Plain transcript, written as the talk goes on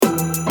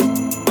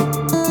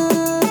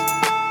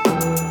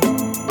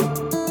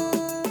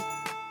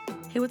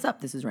up?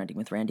 This is Randy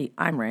with Randy.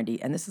 I'm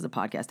Randy, and this is a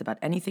podcast about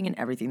anything and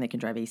everything that can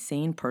drive a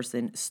sane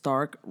person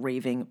stark,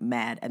 raving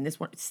mad. And this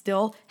one,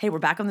 still, hey, we're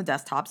back on the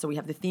desktop, so we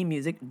have the theme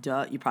music.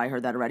 Duh, you probably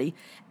heard that already.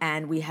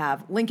 And we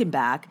have Lincoln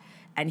back,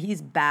 and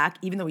he's back,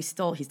 even though he's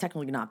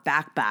technically not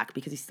back,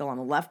 because he's still on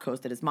the left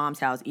coast at his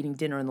mom's house eating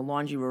dinner in the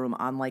laundry room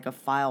on like a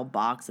file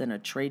box and a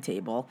tray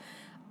table.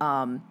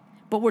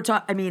 But we're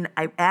talking,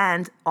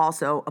 and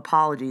also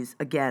apologies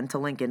again to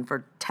Lincoln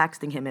for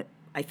texting him at,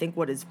 I think,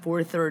 what is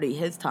 4:30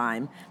 his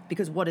time,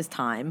 because what is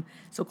time?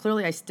 So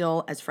clearly I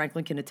still, as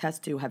Franklin can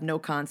attest to, have no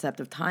concept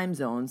of time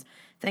zones.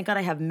 Thank God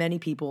I have many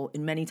people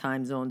in many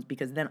time zones,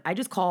 because then I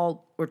just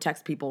call or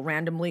text people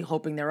randomly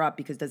hoping they're up,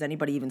 because does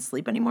anybody even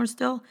sleep anymore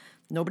still?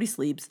 Nobody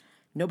sleeps.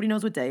 Nobody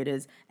knows what day it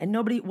is. And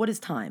what is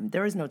time?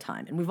 There is no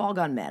time. And we've all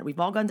gone mad. We've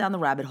all gone down the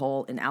rabbit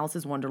hole in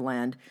Alice's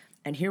Wonderland.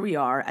 And here we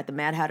are at the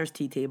Mad Hatter's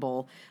tea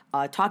table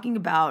talking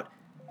about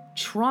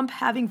Trump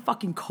having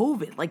fucking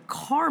COVID. Like,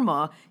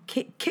 karma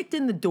kicked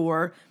in the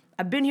door.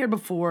 I've been here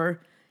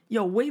before.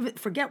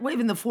 Forget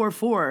waving the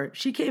 4-4.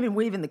 She came in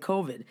waving the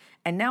COVID.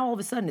 And now all of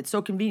a sudden it's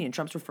so convenient.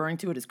 Trump's referring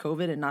to it as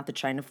COVID and not the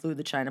China flu,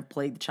 the China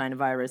plague, the China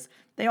virus.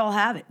 They all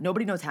have it.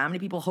 Nobody knows how many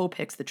people Hope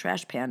Hicks, the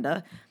trash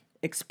panda,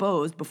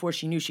 exposed before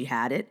she knew she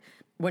had it,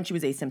 when she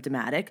was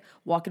asymptomatic,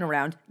 walking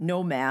around,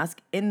 no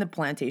mask, in the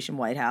Plantation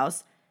White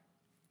House.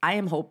 I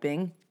am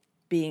hoping,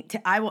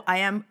 I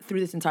am through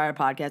this entire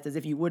podcast, as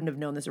if you wouldn't have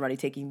known this already,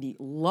 taking the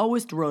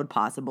lowest road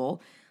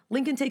possible.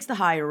 Lincoln takes the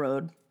higher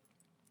road,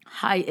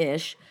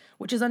 high-ish,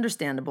 which is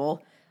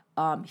understandable.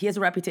 He has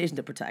a reputation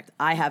to protect.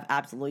 I have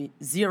absolutely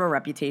zero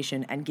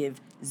reputation and give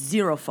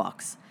zero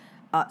fucks.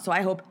 So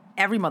I hope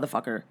every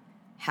motherfucker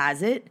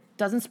has it,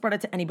 doesn't spread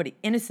it to anybody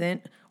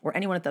innocent or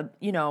anyone at the,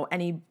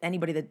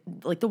 anybody that,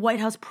 like the White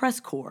House press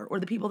corps or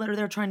the people that are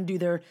there trying to do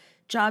their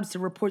jobs to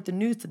report the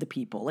news to the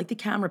people, like the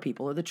camera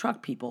people or the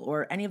truck people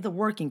or any of the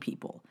working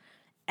people.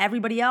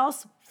 Everybody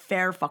else,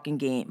 fair fucking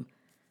game.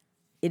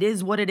 It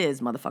is what it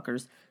is,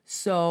 motherfuckers.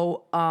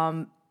 So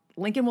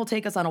Lincoln will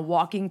take us on a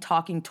walking,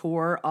 talking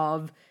tour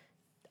of,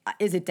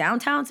 is it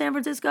downtown San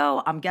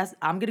Francisco? I'm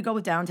going to go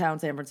with downtown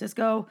San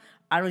Francisco.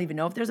 I don't even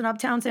know if there's an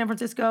uptown San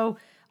Francisco.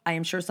 I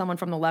am sure someone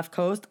from the left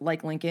coast,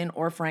 like Lincoln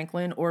or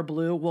Franklin or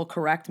Blue, will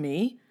correct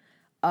me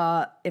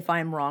if I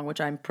am wrong, which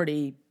I'm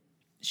pretty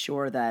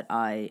sure that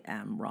I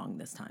am wrong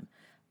this time,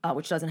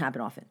 which doesn't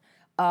happen often.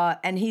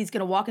 And he's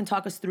going to walk and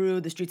talk us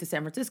through the streets of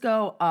San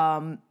Francisco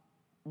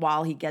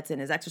while he gets in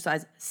his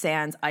exercise,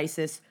 sans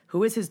Isis,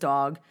 who is his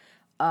dog,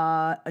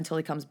 until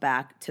he comes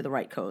back to the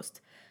right coast.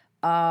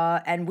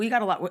 And we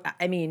got a lot.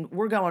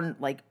 We're going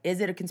like,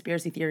 is it a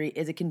conspiracy theory?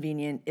 Is it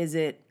convenient? Is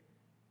it,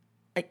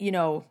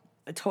 hello,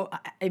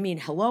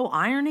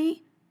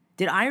 irony?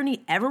 Did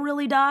irony ever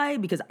really die?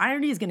 Because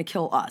irony is going to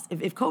kill us.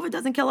 If COVID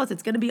doesn't kill us,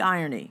 it's going to be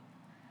irony.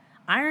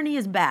 Irony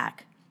is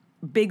back,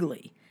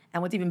 bigly.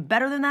 And what's even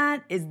better than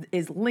that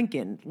is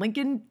Lincoln.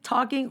 Lincoln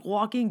talking,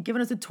 walking,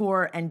 giving us a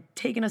tour, and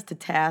taking us to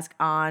task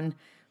on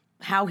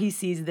how he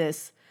sees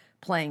this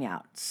playing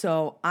out.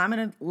 So I'm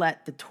going to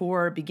let the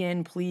tour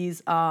begin.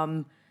 Please,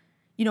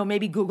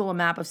 maybe Google a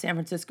map of San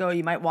Francisco.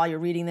 You might, while you're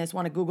reading this,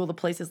 want to Google the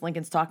places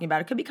Lincoln's talking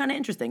about. It could be kind of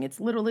interesting. It's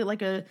literally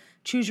like a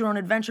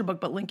choose-your-own-adventure book,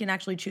 but Lincoln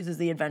actually chooses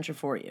the adventure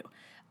for you.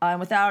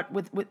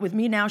 With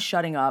me now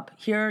shutting up,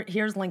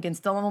 here's Lincoln,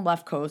 still on the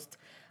left coast,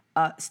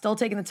 still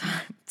taking the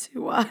time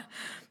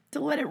to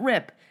let it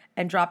rip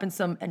and dropping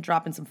some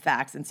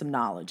facts and some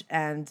knowledge.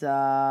 And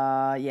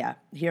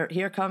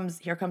here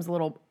comes a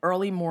little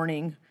early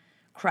morning,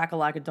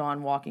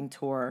 crack-a-lack-a-dawn walking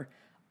tour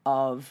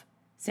of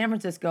San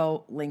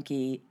Francisco,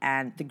 Linky,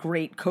 and the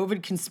great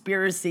COVID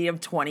conspiracy of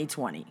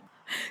 2020.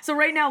 So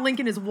right now,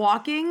 Lincoln is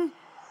walking,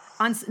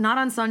 not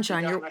on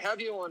Sunshine. I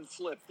have you on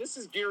flip. This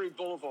is Geary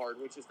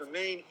Boulevard, which is the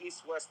main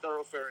east-west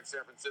thoroughfare in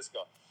San Francisco.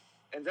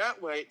 And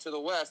that way, to the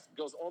west,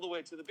 goes all the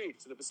way to the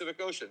beach, to the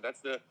Pacific Ocean.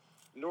 That's the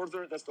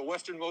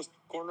westernmost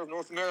corner of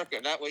North America.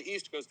 And that way,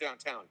 east goes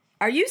downtown.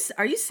 Are you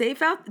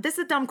safe out? This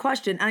is a dumb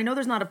question. I know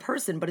there's not a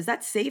person, but is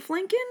that safe,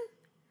 Lincoln?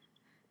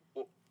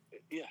 Well,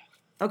 yeah.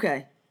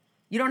 Okay.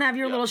 You don't have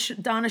your little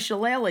Donna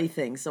Shillelagh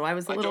thing, so I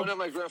was a little... I do not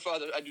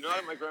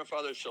have my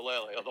grandfather's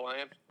shillelagh,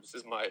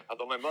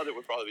 although my mother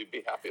would probably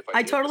be happy if I did.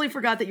 I totally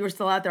forgot that you were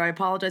still out there. I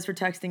apologize for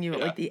texting you at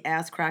like the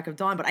ass crack of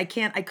dawn, but I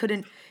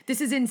couldn't, this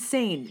is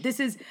insane.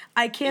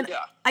 I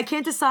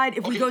can't decide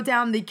if we go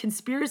down the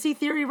conspiracy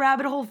theory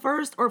rabbit hole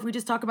first, or if we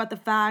just talk about the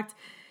fact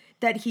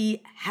that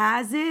he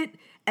has it,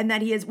 and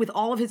that he is, with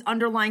all of his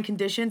underlying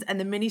conditions and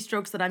the mini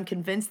strokes that I'm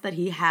convinced that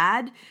he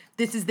had,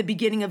 this is the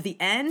beginning of the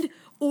end,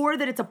 or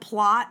that it's a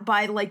plot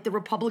by like the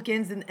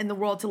Republicans in the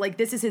world to like,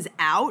 this is his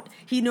out.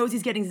 He knows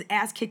he's getting his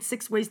ass kicked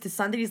 6 ways to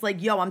Sunday. He's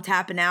like, yo, I'm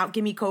tapping out.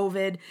 Give me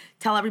COVID.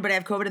 Tell everybody I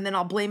have COVID, and then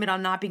I'll blame it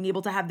on not being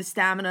able to have the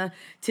stamina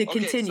to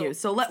continue.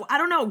 So I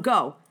don't know.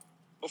 Go.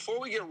 Before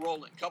we get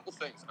rolling, couple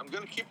things. I'm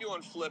going to keep you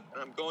on flip,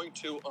 and I'm going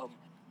to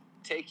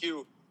take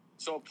you.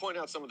 So I'll point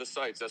out some of the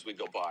sites as we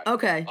go by.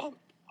 Okay.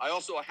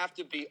 I have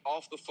to be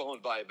off the phone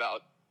by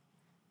about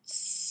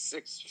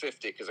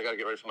 6:50 because I got to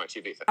get ready for my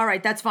TV thing. All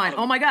right, that's fine.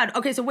 Oh my God.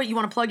 Okay, so wait, you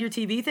want to plug your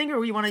TV thing,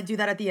 or you want to do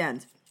that at the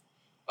end?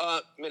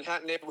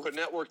 Manhattan Neighborhood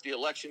Network, the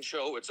election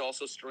show. It's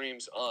also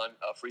streams on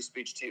Free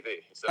Speech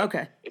TV. So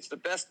Okay. It's the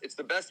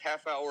best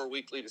half-hour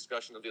weekly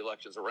discussion of the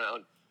elections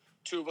around.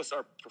 Two of us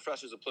are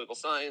professors of political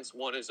science.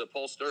 One is a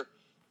pollster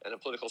and a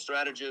political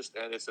strategist,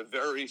 and it's a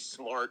very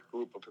smart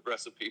group of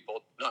progressive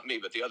people. Not me,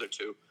 but the other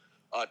two,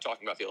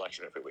 talking about the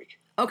election every week.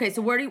 Okay,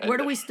 so where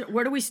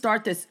do we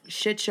start this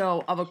shit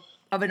show of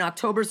an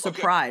October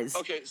surprise?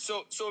 Okay.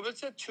 So I've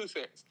said two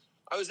things.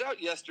 I was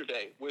out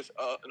yesterday with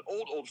an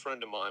old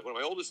friend of mine, one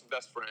of my oldest and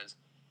best friends,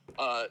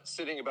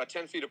 sitting about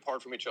 10 feet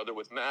apart from each other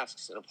with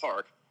masks in a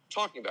park,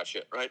 talking about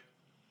shit, right?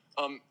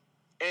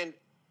 And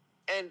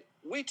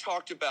we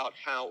talked about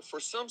how,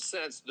 for some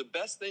sense, the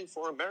best thing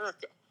for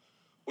America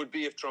would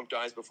be if Trump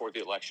dies before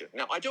the election.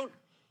 Now, I don't,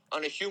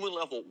 on a human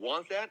level,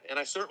 want that, and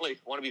I certainly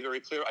want to be very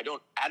clear, I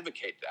don't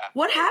advocate that.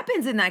 What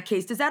happens in that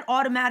case? Does that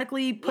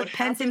automatically put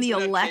Pence in the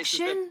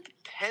election?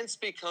 Pence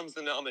becomes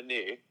the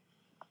nominee.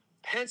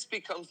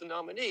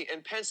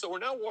 And Pence, so we're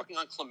now walking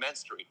on Clement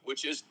Street,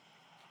 which is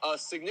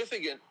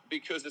significant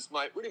because it's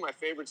really my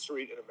favorite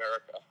street in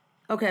America.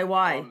 Okay,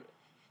 why?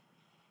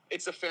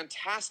 It's a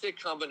fantastic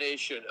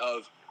combination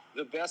of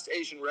the best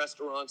Asian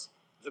restaurants,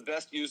 the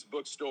best used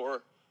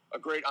bookstore, a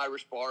great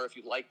Irish bar if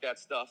you like that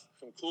stuff,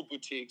 some cool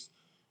boutiques.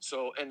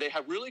 So, and they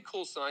have really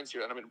cool signs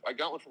here. And I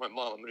got one for my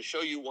mom. I'm going to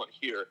show you one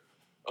here.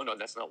 Oh no,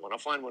 that's not one. I'll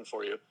find one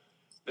for you.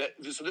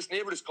 So this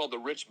neighborhood is called the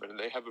Richmond, and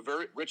they have a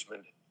very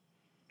Richmond.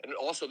 And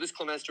also, this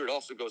Clement Street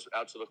also goes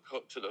out to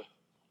the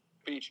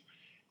beach.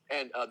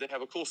 And they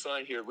have a cool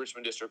sign here,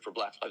 Richmond District for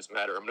Black Lives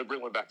Matter. I'm going to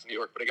bring one back to New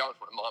York, but I got one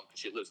for my mom because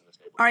she lives in this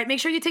neighborhood. All right, make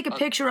sure you take a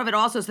picture of it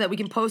also so that we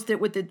can post it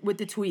with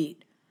the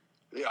tweet.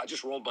 Yeah, I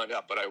just rolled mine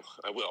up, but I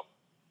will.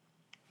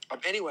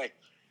 Anyway,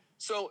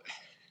 so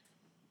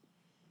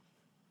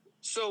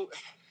I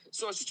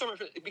was just talking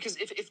about, because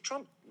if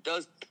Trump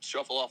does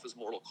shuffle off his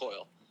mortal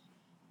coil,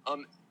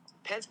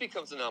 Pence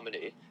becomes the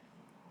nominee.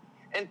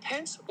 And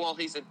Pence, while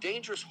he's a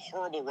dangerous,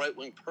 horrible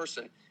right-wing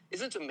person,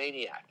 isn't a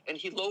maniac. And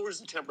he lowers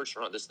the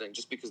temperature on this thing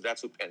just because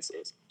that's who Pence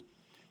is.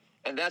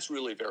 And that's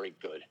really very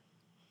good.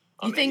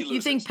 You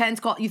think Pence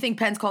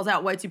calls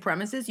out white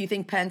supremacists? You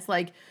think Pence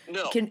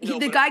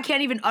the guy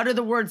can't even utter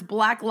the words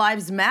Black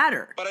Lives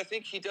Matter? But I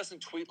think he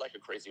doesn't tweet like a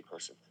crazy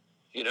person.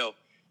 You know,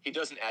 he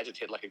doesn't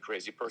agitate like a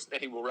crazy person,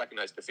 and he will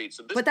recognize defeat.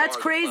 So that's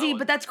crazy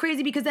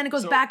because then it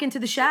goes back into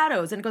the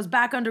shadows and it goes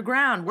back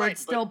underground where it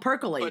still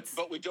percolates.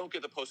 But we don't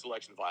get the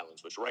post-election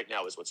violence, which right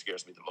now is what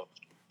scares me the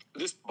most.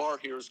 This bar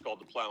here is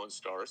called the Plow and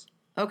Stars.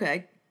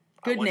 Okay.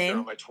 Good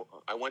name.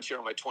 I went here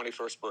on my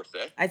 21st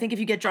birthday. I think if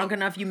you get drunk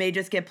enough, you may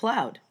just get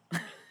plowed.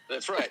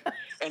 That's right.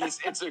 And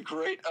it's a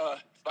great,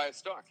 by a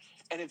star.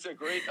 And it's a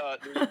great,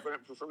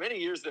 for many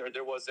years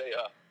there was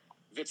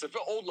it's an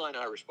old line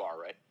Irish bar,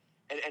 right?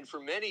 And for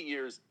many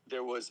years,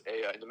 there was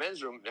in the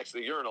men's room next to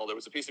the urinal, there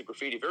was a piece of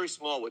graffiti, very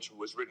small, which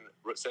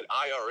said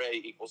IRA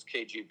equals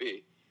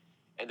KGB.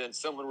 And then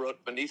someone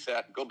wrote beneath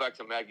that, "Go back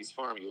to Maggie's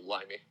farm, you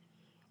limey."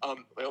 I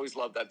always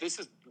loved that. This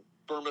is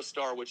Burma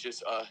Star, which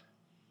is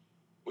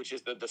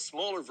the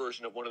smaller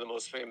version of one of the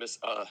most famous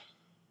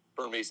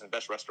Burmese and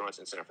best restaurants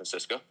in San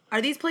Francisco.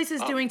 Are these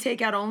places doing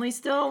takeout only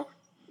still?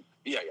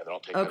 Yeah, they're all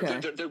takeout.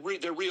 Okay.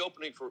 They're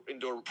reopening for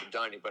indoor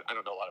dining, but I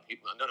don't know a lot of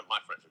people. None of my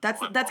friends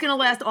are. That's going to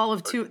last all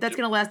of 2. That's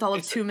going to last all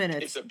of 2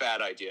 minutes. It's a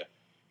bad idea.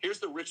 Here's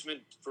the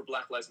Richmond for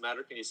Black Lives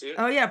Matter. Can you see it?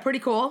 Oh yeah, pretty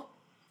cool.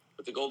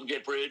 With the Golden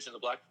Gate Bridge and the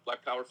black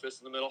power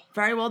fist in the middle.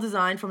 Very well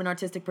designed from an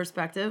artistic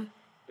perspective.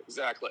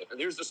 Exactly. And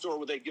here's the store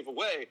where they give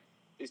away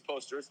these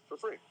posters for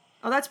free.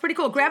 Oh, that's pretty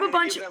cool. Grab a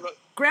bunch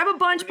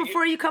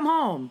before you come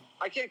home.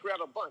 I can't grab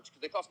a bunch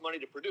because they cost money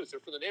to produce. They're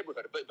for the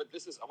neighborhood. But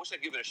this is, I wish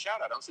I'd give it a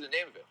shout out. I don't see the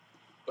name of it.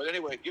 But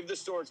anyway, give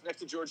this store. It's next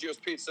to Giorgio's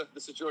Pizza.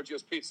 This is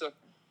Giorgio's Pizza.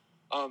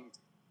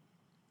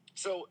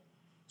 So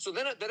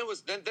then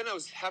I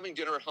was having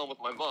dinner at home with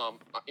my mom,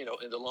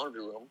 in the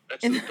laundry room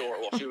next to the door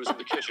while she was in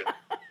the kitchen.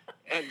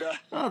 And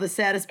the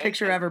saddest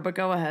picture ever. But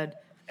go ahead.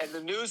 And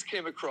the news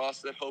came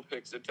across that Hope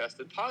Hicks had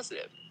tested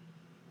positive.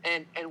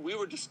 And we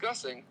were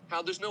discussing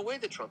how there's no way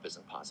that Trump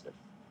isn't positive,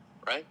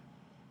 right?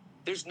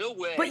 There's no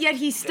way. But yet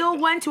he still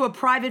went to a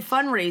private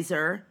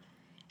fundraiser.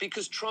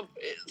 Because Trump,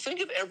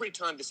 think of every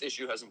time this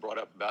issue hasn't brought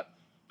up about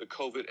the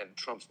COVID and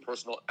Trump's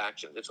personal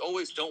actions. It's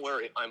always, don't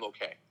worry, I'm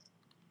okay,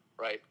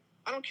 right?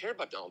 I don't care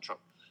about Donald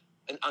Trump.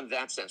 And on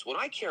that sense, what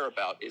I care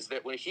about is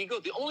that when he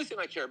goes, the only thing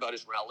I care about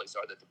his rallies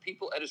are that the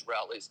people at his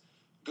rallies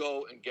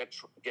go and get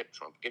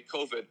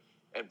COVID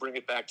and bring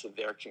it back to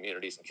their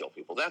communities and kill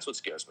people. That's what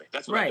scares me.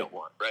 That's what I don't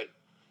want, right?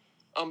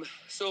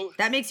 So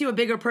that makes you a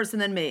bigger person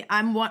than me.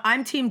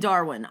 I'm Team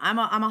Darwin. I'm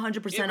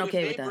 100% okay with that.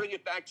 If they bring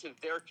it back to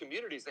their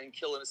communities, they can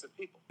kill innocent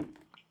people.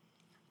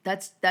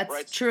 That's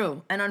right?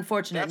 True and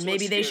unfortunate.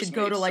 Maybe they should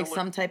go to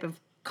some type of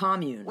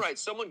commune. Right.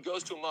 Someone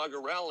goes to a MAGA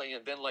rally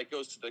and then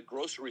goes to the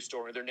grocery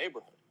store in their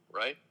neighborhood,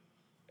 right,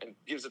 and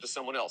gives it to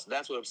someone else.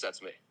 That's what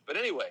upsets me. But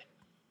anyway,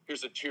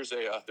 there's a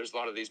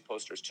lot of these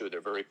posters too. They're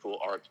very cool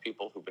art.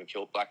 People who've been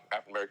killed, Black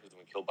African Americans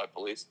who've been killed by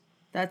police.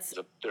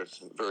 There's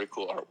some very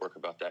cool artwork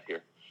about that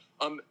here.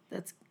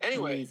 That's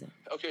anyway. Amazing.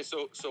 Okay,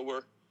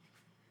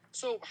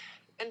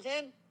 and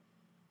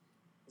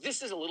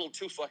this is a little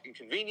too fucking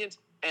convenient,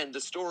 and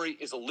the story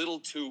is a little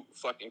too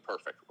fucking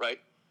perfect, right?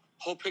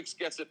 Hope Hicks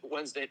gets it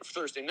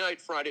Thursday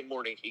night, Friday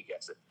morning he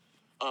gets it,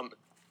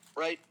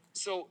 right?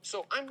 So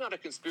I'm not a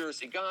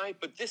conspiracy guy,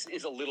 but this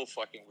is a little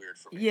fucking weird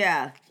for me.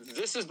 Yeah.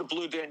 This is the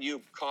Blue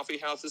Danube Coffee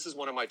House. This is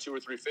one of my 2 or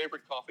 3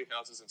 favorite coffee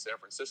houses in San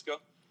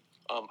Francisco.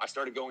 I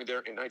started going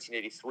there in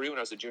 1983 when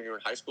I was a junior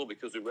in high school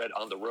because we read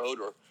On the Road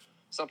or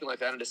something like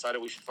that and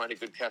decided we should find a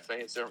good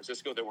cafe in San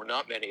Francisco. There were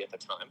not many at the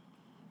time.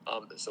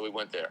 So we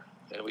went there,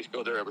 and we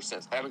go there ever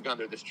since. I haven't gone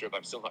there this trip.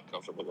 I'm still not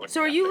comfortable going. So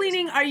are you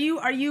leaning? Are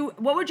you?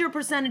 What would your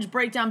percentage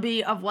breakdown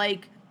be of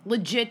like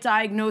legit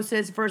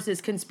diagnosis versus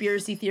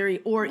conspiracy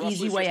theory or Roughly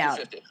easy way out?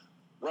 50-50.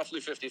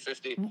 Roughly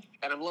 50-50, and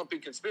I'm lumping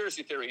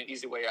conspiracy theory and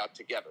easy way out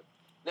together.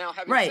 Now,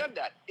 having Right. said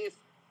that,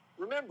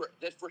 remember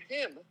that for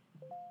him,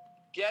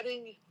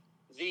 getting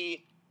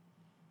the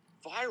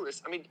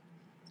virus, I mean,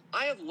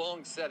 I have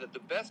long said that the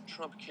best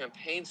Trump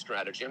campaign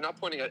strategy, I'm not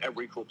pointing at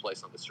every cool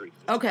place on the street.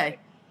 Okay.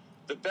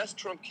 The best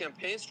Trump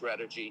campaign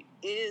strategy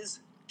is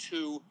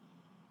to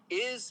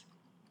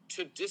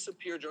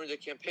disappear during the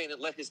campaign and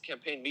let his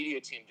campaign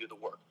media team do the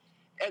work.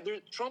 And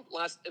Trump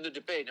last in the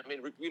debate, I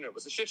mean, it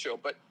was a shit show,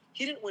 but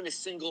he didn't win a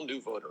single new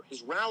voter.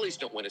 His rallies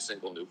don't win a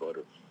single new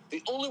voter.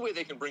 The only way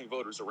they can bring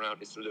voters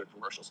around is through their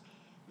commercials.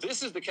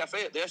 This is the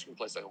cafe at the ice cream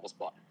place I almost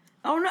bought.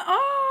 Oh no!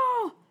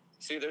 Oh.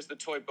 See, there's the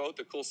toy boat,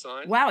 the cool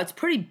sign. Wow, it's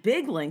pretty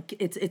big, Link.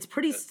 It's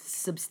pretty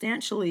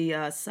substantially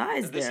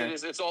sized This there.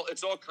 It's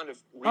all kind of.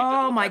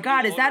 Oh my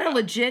God! Is that a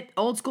legit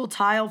old school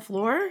tile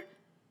floor?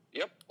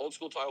 Yep, old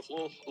school tile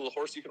floor, little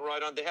horse you can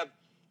ride on.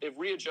 They've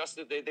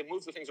readjusted. They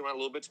moved the things around a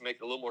little bit to make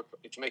it a little more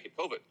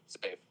COVID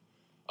safe.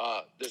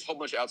 There's a whole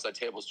bunch of outside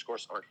tables, of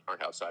course,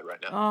 aren't outside right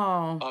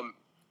now. Oh.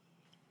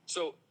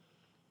 So,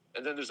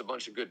 and then there's a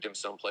bunch of good dim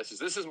sum places.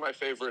 This is my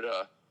favorite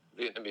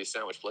Vietnamese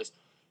sandwich place.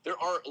 There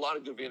are a lot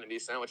of good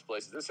Vietnamese sandwich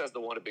places. This has the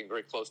one of being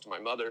very close to my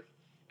mother.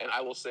 And I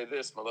will say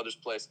this, my mother's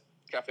place,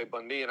 Cafe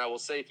Banh Mi, and I will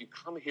say if you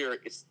come here,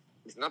 it's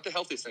not the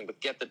healthiest thing, but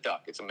get the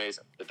duck. It's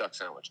amazing, the duck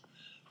sandwich.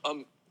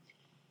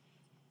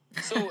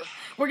 So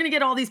we're going to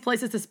get all these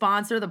places to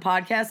sponsor the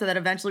podcast so that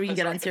eventually we can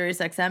get on Sirius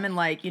XM and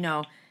right.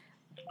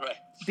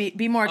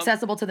 be more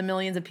accessible to the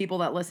millions of people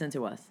that listen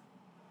to us.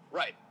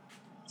 Right.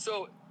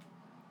 So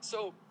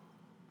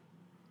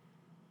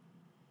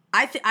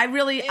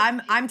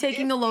I'm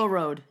taking the low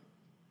road.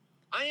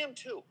 I am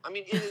too. I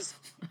mean, it is,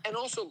 and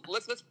also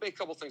let's make a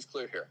couple things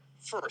clear here.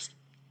 First,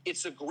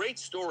 it's a great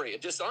story, a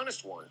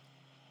dishonest one.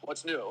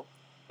 What's new?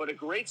 But a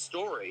great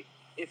story.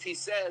 If he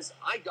says,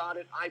 "I got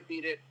it, I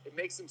beat it," it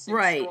makes him seem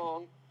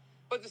strong.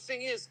 But the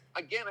thing is,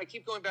 again, I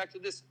keep going back to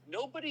this.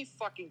 Nobody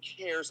fucking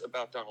cares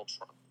about Donald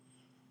Trump,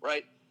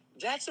 right?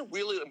 That's a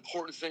really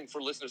important thing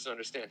for listeners to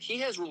understand. He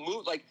has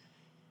removed,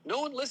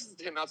 no one listens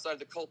to him outside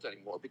the cult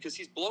anymore because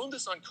he's blown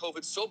this on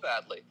COVID so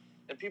badly.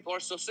 And people are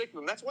so sick of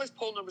him. That's why his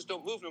poll numbers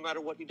don't move no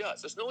matter what he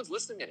does. There's no one's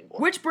listening anymore.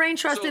 Which brain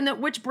trust in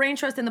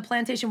the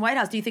Plantation White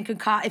House do you think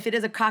if it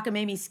is a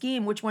cockamamie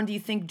scheme, which one do you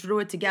think drew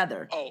it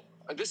together? Oh,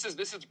 this is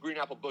Green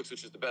Apple Books,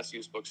 which is the best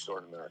used bookstore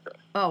in America.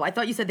 Oh, I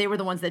thought you said they were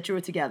the ones that drew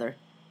it together.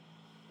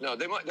 No,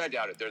 I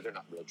doubt it. They're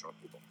not real Trump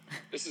people.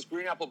 This is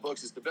Green Apple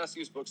Books. It's the best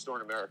used bookstore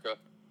in America.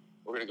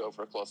 We're gonna go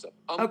for a close up.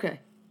 Okay.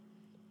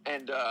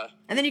 And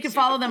then you can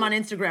follow them on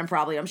Instagram,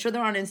 probably. I'm sure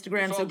they're on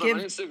Instagram. So give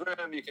on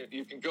Instagram.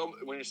 You can go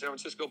when you're in San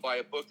Francisco, buy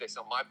a book. They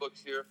sell my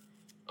books here,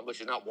 which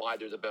is not why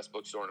they're the best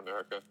bookstore in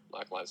America.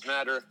 Black Lives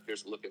Matter.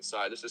 Here's a look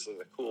inside. This is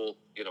a cool,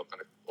 kind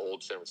of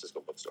old San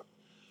Francisco bookstore.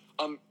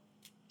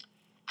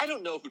 I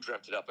don't know who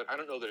dreamt it up, and I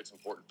don't know that it's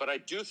important, but I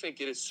do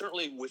think it is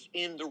certainly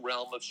within the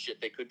realm of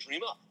shit they could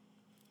dream up.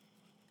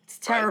 It's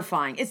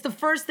terrifying. Right? It's the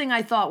first thing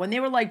I thought when they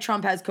were like,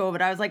 Trump has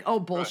COVID. I was like, oh,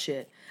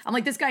 bullshit. Right. I'm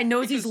like, this guy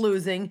knows he's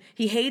losing.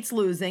 He hates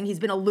losing. He's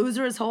been a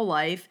loser his whole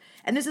life.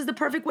 And this is the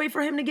perfect way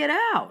for him to get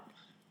out.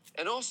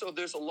 And also,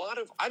 there's a lot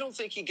of, I don't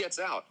think he gets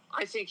out.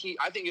 I think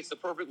it's the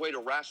perfect way to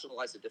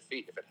rationalize a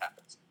defeat if it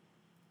happens.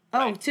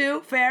 Right? Oh,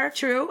 too? Fair?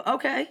 True?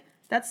 Okay.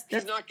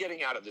 He's not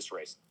getting out of this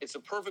race. It's a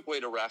perfect way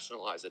to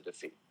rationalize a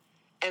defeat.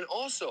 And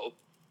also,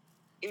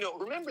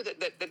 remember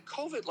that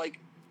COVID,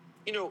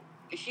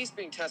 he's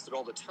being tested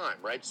all the time,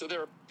 right? So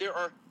there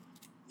are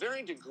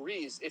varying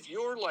degrees. If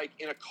you're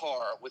in a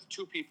car with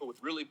 2 people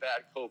with really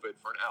bad COVID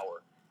for an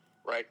hour,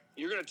 right,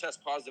 you're going to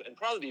test positive and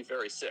probably be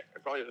very sick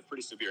and probably have a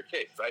pretty severe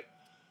case, right?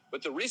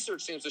 But the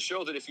research seems to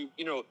show that if you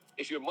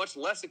have much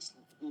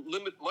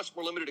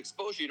more limited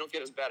exposure, you don't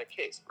get as bad a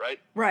case, right?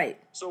 Right.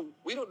 So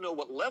we don't know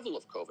what level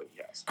of COVID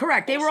he has.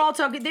 Correct. They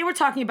were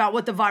talking about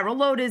what the viral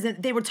load is,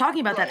 and they were talking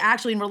about that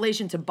actually in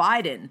relation to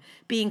Biden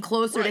being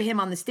closer to him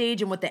on the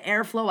stage and what the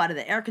airflow out of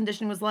the air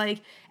conditioning was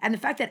like, and the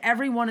fact that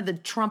every one of the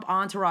Trump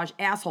entourage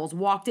assholes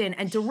walked in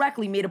and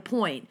directly made a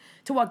point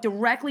to walk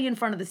directly in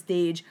front of the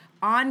stage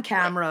on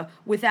camera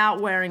without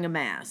wearing a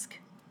mask.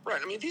 Right.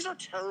 I mean, these are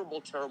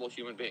terrible, terrible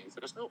human beings.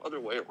 There's no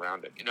other way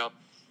around it,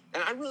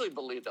 And I really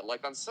believe that,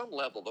 on some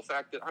level, the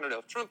fact that, I don't know,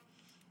 if Trump,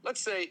 let's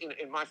say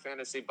in my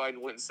fantasy,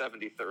 Biden wins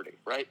 70-30,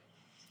 right?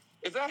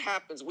 If that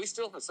happens, we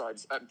still decide,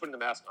 I'm putting the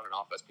mask on and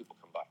off as people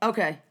come by.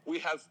 Okay. we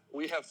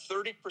have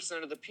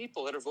 30% of the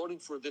people that are voting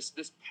for this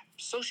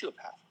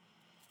sociopath.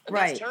 And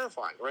Right. that's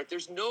terrifying, right?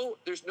 There's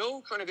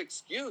no kind of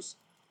excuse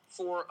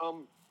for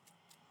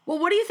Well,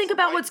 what do you think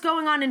about Right. what's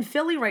going on in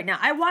Philly right now?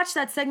 I watched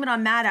that segment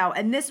on Maddow,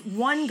 and this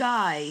one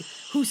guy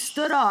who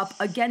stood up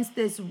against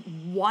this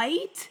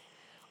white,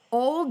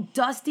 old,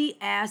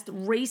 dusty-assed,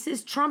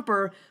 racist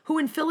Trumper who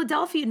in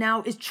Philadelphia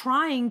now is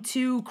trying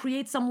to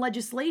create some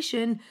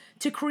legislation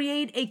to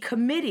create a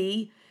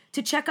committee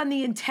to check on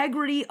the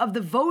integrity of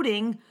the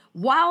voting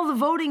while the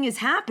voting is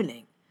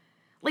happening.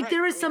 Like, Right.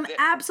 there is I some mean,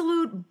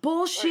 absolute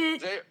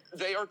bullshit.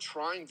 they are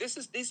trying.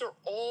 These are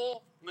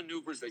all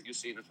maneuvers that you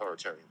see in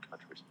authoritarian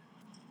countries.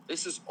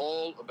 This is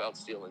all about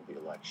stealing the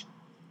election.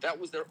 That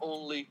was their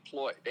only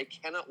ploy. They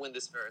cannot win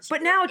this fair and square.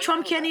 But now They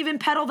Trump know can't that. even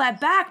pedal that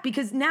back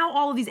because now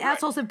all of these Right.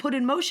 assholes have put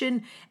in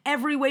motion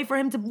every way for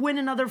him to win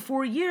another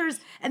 4 years,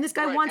 and this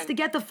guy Right, wants and- to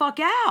get the fuck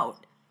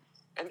out.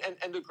 And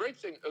the great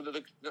thing,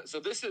 so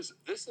this is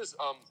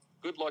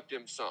Good Luck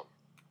Dim Sum.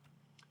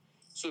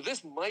 So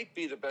this might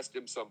be the best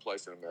dim sum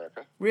place in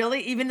America.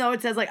 Really? Even though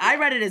it says, like, I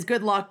read it as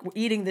good luck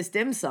eating this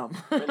dim sum.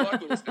 Good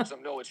luck with this dim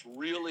sum. No, it's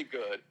really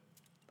good.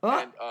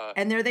 Oh,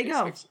 and there they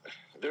go.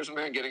 There's a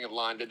man getting in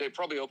line. They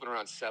probably open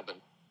around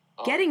 7.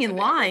 Getting in and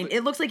they have line, all the-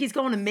 it looks like he's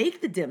going to make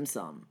the dim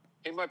sum.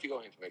 He might be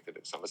going to make the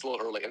dim sum. It's a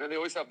little early. And then they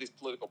always have these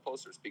political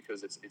posters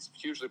because it's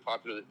hugely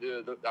popular.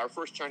 Our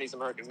first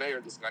Chinese-American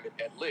mayor, this guy named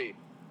Ed Lee,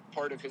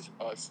 part of his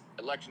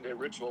election day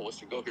ritual was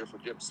to go here for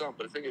dim sum.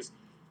 But the thing is,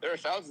 there are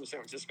thousands of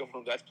San Francisco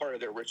whom that's part of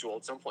their ritual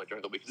at some point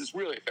during the week. It's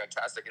really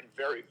fantastic and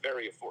very,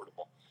 very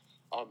affordable.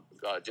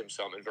 Dim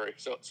sum and very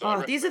so.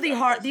 Oh, these are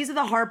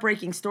the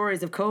heartbreaking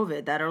stories of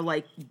COVID that are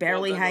like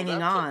barely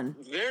hanging on.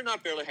 They're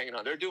not barely hanging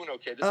on. They're doing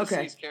okay. This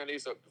Okay. is See's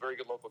Candies, a very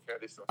good local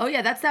candy store. Oh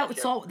yeah, that's that. Okay.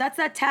 So that's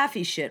that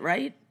taffy shit,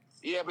 right?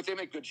 Yeah, but they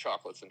make good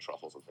chocolates and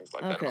truffles and things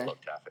like that. Okay. I love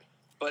taffy.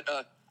 But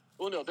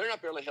well, no, they're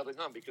not barely holding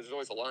on because there's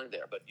always a line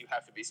there. But you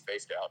have to be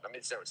spaced out. I'm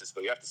in San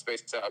Francisco. You have to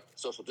space out,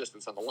 social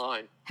distance on the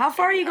line. How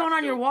far are And you going have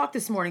on to- your walk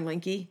this morning,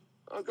 Linky?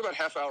 I'll go about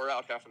half hour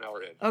out, half an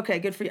hour in. Okay,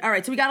 good for you. All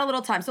right, so we got a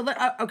little time. So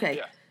okay.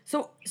 Yeah.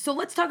 So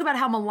let's talk about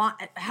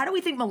how do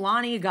we think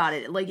Melania got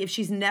it? Like if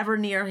she's never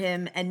near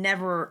him and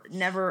never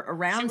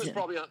around him.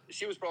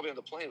 She was probably on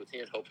the plane with he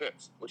and Hope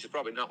Hicks, which is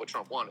probably not what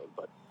Trump wanted.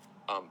 But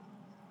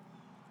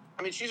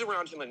I mean, she's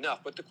around him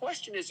enough. But the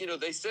question is,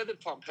 they said that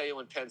Pompeo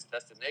and Pence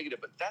tested negative,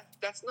 but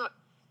that's not.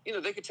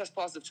 They could test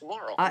positive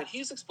tomorrow. I mean,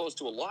 he's exposed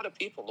to a lot of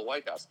people in the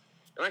White House.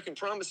 And I can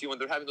promise you, when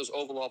they're having those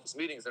Oval Office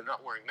meetings, they're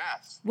not wearing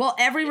masks. Well,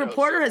 every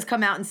reporter so- has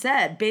come out and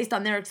said, based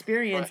on their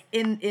experience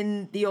Right.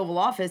 in the Oval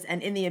Office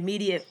and in the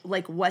immediate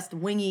like West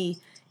Wingy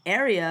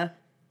area,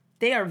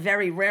 they are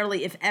very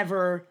rarely, if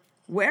ever,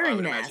 wearing I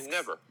would masks. imagine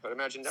never. I'd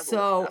imagine never. So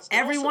wearing masks. And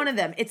every also- one of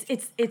them,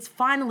 it's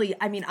finally.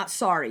 I mean,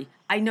 sorry,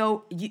 I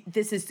know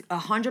this is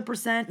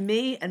 100%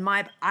 me and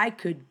I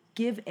could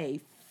give a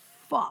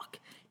fuck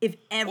if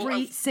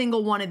every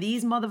single one of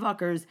these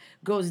motherfuckers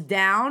goes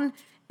down.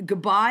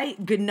 Goodbye,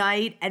 good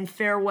night, and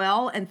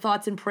farewell, and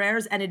thoughts and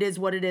prayers, and it is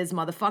what it is,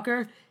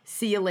 motherfucker.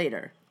 See you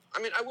later. I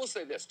mean, I will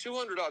say this: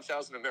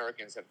 200,000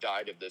 Americans have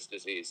died of this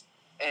disease,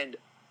 and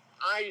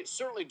I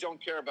certainly don't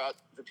care about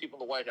the people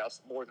in the White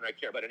House more than I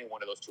care about any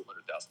one of those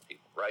 200,000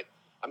 people. Right?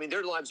 I mean,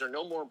 their lives are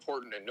no more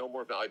important and no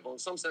more valuable. In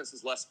some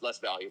senses, less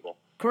valuable.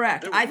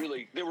 Correct.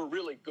 They were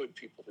really good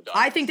people to die.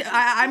 I think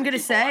I'm going to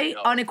People I say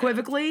know.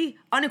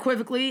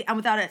 unequivocally, and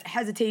without a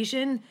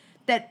hesitation,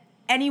 that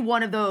any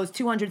one of those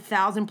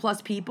 200,000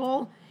 plus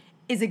people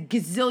is a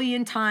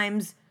gazillion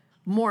times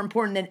more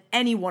important than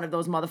any one of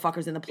those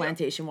motherfuckers in the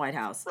plantation White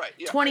House. Right,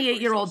 yeah, I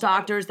 28-year-old agree. So-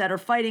 doctors that are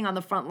fighting on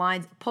the front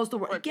lines, postal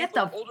work. Right, Get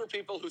people- the older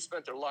people who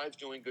spent their lives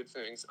doing good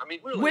things. I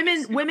mean, really, women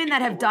it's, that people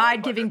have who were died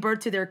loved by giving their- birth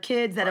to their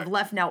kids that have Right.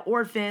 left now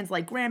orphans,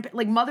 like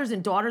like mothers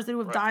and daughters that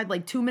have Right. died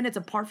like 2 minutes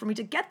apart from each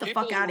other. Get the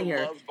people fuck who out of were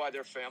here. Loved by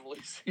their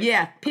families.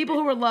 Yeah, people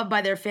who were loved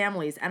by their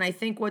families. And I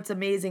think what's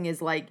amazing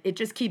is like it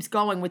just keeps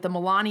going with the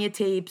Melania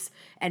tapes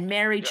and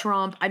Mary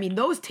Trump. I mean,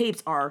 those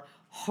tapes are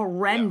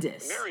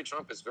horrendous. Yeah, Mary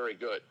Trump is very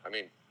good. I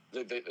mean,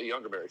 the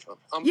younger Mary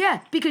Trump.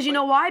 Yeah, because you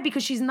know why?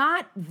 Because she's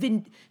not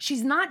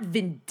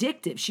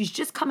vindictive. She's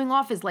just coming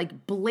off as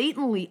like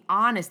blatantly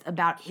honest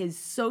about his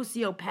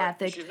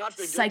sociopathic, She's not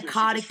vindictive,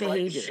 psychotic she's just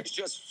frightened. behavior. She's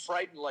just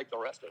frightened like the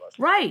rest of us.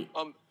 Right.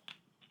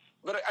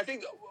 But I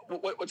think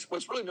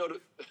what's really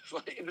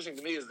interesting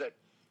to me is that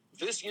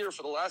this year,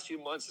 for the last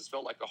few months, has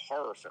felt like a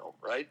horror film,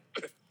 right?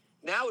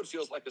 Now it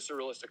feels like a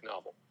surrealistic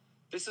novel.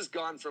 This has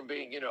gone from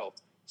being,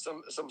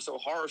 some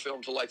horror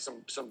film to like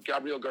some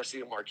Gabriel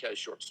Garcia Marquez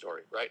short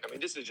story, right? I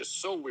mean, this is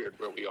just so weird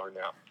where we are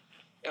now,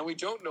 and we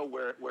don't know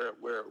where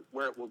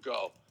it will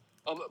go.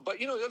 But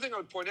the other thing I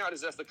would point out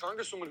is, as the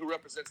congresswoman who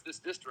represents this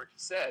district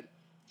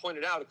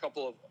pointed out a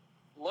couple of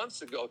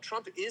months ago,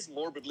 Trump is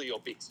morbidly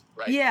obese,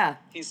 right? Yeah.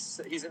 He's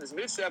in his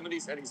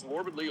mid-70s and he's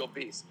morbidly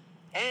obese,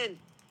 and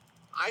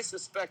I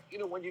suspect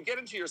when you get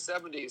into your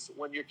 70s,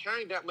 when you're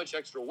carrying that much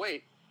extra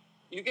weight,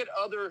 you get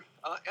other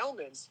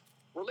ailments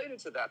related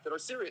to that are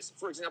serious.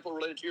 For example,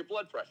 related to your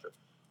blood pressure,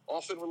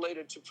 often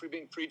related to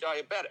being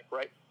pre-diabetic,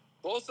 right?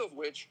 Both of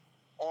which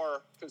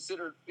are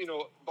considered,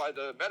 by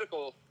the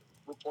medical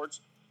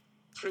reports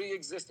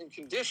pre-existing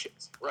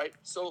conditions, right?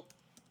 So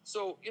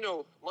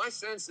my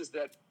sense is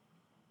that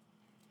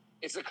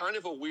it's a kind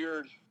of a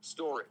weird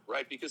story,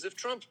 right? Because if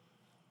Trump,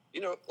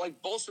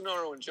 like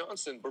Bolsonaro and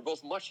Johnson were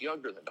both much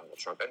younger than Donald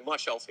Trump and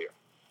much healthier.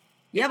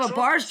 Yeah, but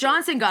Boris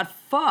Johnson got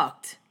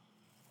fucked.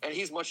 And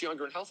he's much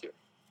younger and healthier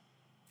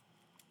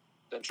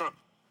than Trump.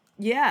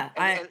 Yeah.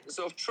 And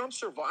so if Trump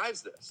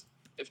survives this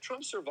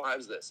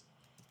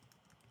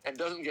and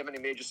doesn't give any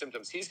major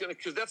symptoms, he's going to,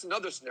 because that's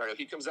another scenario.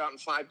 He comes out in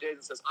 5 days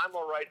and says, I'm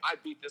all right, I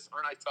beat this,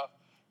 aren't I tough?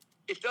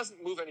 It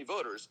doesn't move any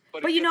voters.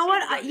 But you know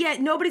what?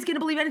 Nobody's going to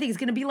believe anything. He's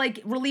going to be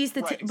like, release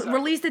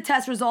the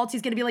test results.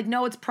 He's going to be like,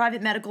 no, it's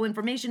private medical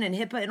information and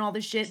HIPAA and all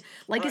this shit.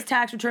 Like his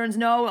tax returns,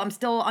 no, I'm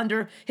still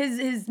under,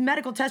 his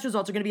medical test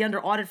results are going to be under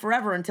audit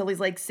forever until he's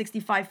like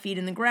 65 feet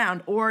in the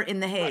ground or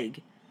in The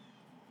Hague.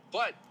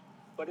 Right.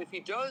 But if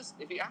he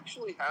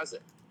actually has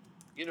it,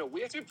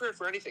 we have to be prepared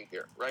for anything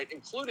here, right?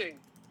 Including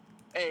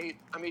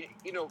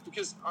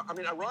because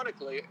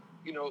ironically,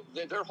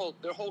 their whole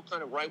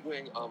kind of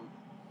right-wing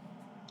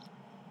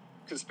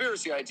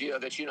conspiracy idea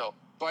that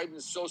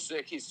Biden's so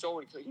sick, he's so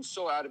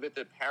out of it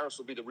that Harris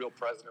will be the real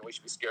president. We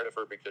should be scared of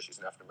her because she's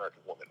an African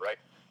American woman, right?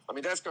 I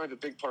mean, that's kind of a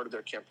big part of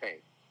their campaign.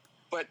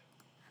 But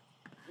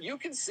you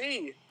can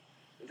see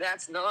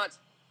that's not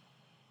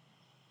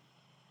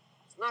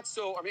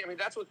so. I mean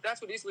that's what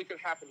easily could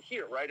happen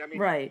here, right? I mean,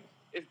 right.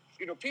 If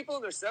people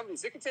in their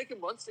 70s, it could take him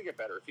months to get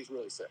better if he's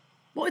really sick.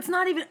 Well, it's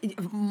not even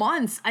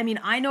months. I mean,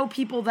 I know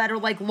people that are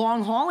like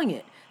long hauling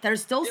it, that are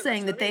still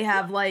saying that they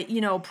have like,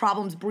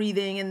 problems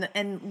breathing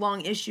and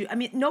lung issue. I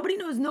mean, nobody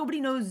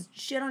knows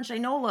shit on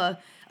Shinola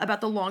about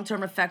the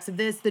long-term effects of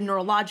this, the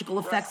neurological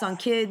effects on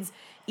kids,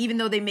 even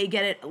though they may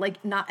get it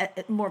like not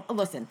more.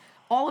 Listen,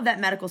 all of that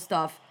medical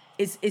stuff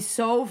is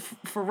so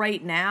for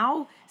right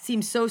now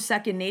seems so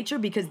second nature,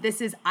 because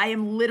I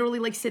am literally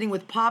like sitting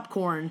with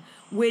popcorn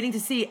waiting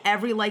to see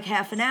every like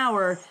half an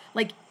hour,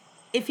 like,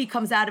 if he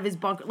comes out of his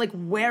bunker, like,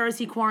 where is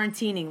he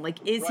quarantining? Like,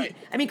 is he?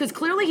 I mean, because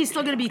clearly he's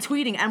still going to be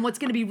tweeting. And what's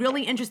going to be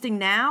really interesting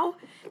now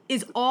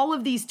is all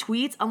of these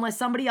tweets, unless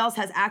somebody else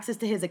has access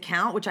to his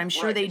account, which I'm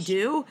sure they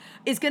do,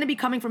 is going to be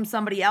coming from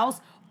somebody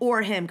else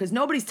or him, because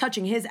nobody's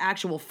touching his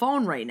actual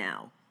phone right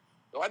now.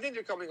 No, I think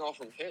they're coming off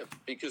from him,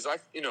 because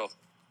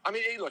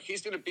hey, look,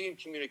 he's going to be in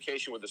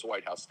communication with his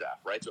White House staff,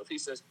 right? So if he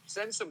says,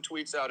 send some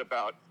tweets out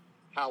about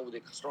how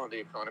strong the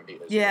economy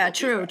is. Yeah,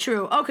 true.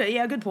 Okay,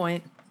 yeah, good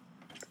point.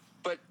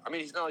 But I mean,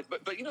 he's not like.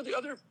 But the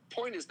other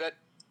point is that,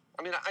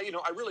 I mean,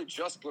 I really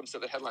just glimpsed at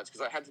the headlines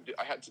because I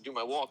had to do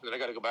my walk, and then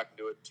I got to go back and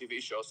do a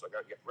TV show, so I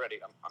got to get ready.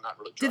 I'm not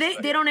really.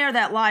 They don't air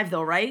that live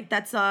though, right?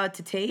 That's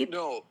to tape.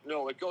 No,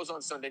 it goes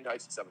on Sunday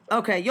nights at 7:30.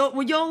 Okay, you'll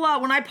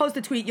when I post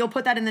a tweet, you'll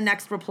put that in the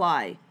next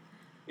reply,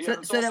 so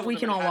that we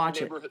can all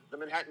watch it. The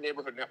Manhattan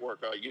Neighborhood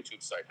Network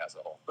YouTube site has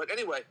it all. But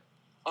anyway,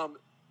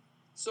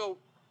 so.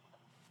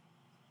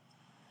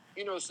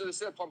 So they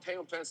said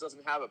Pompeo and Pence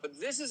doesn't have it. But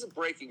this is a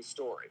breaking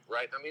story,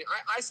 right? I mean,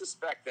 I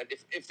suspect that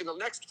if in the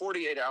next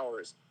 48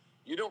 hours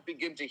you don't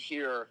begin to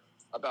hear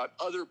about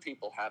other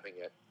people having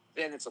it,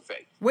 then it's a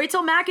fake. Wait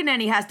till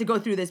McEnany has to go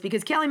through this,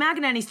 because Kelly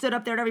McEnany stood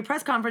up there at every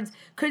press conference,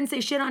 couldn't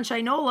say shit on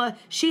Shinola.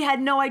 She had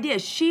no idea.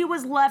 She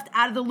was left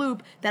out of the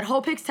loop that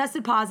Hope Hicks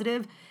tested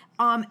positive.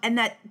 And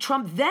that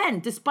Trump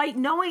then, despite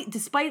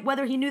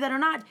whether he knew that or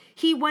not,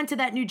 he went to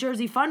that New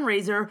Jersey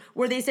fundraiser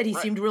where they said he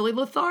seemed really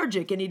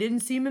lethargic and he didn't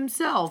seem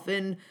himself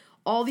and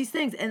all these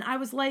things. And I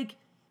was like,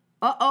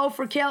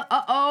 for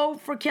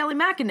Kelly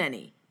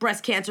McEnany,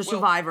 breast cancer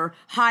survivor,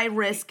 high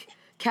risk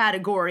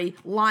category,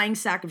 lying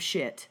sack of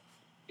shit.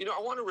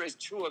 I want to raise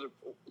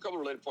a couple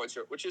related points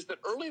here, which is that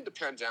early in the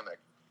pandemic,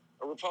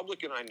 a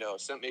Republican I know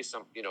sent me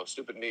some,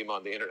 stupid meme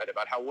on the internet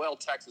about how well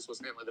Texas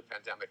was handling the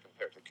pandemic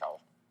compared to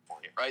California.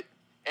 Right,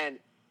 and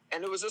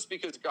it was just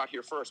because it got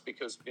here first,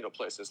 because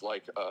places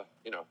like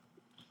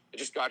it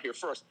just got here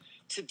first.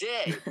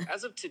 Today,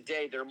 as of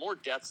today, there are more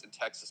deaths in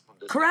Texas from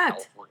this than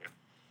California.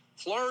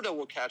 Florida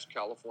will catch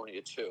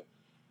California too,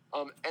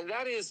 and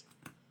that is,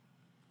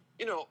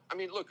 I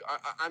mean, look,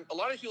 I'm a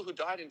lot of people who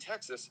died in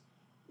Texas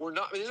were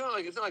not. I mean,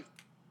 it's not like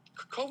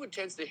COVID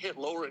tends to hit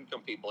lower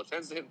income people. It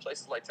tends to hit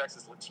places like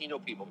Texas, Latino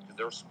people, because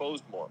they're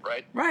exposed more,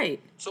 right?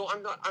 Right. So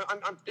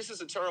this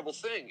is a terrible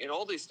thing in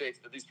all these states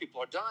that these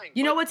people are dying.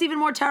 You know what's even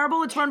more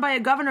terrible? It's run by a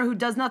governor who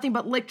does nothing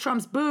but lick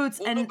Trump's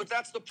boots. No, but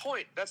that's the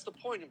point. That's the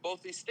point in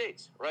both these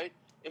states, right?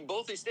 In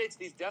both these states,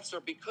 these deaths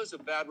are because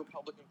of bad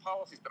Republican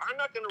policies. But I'm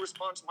not going to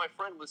respond to my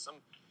friend with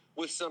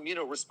some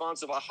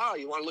responsive aha.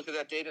 You want to look at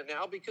that data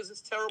now because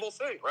it's a terrible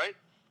thing, right?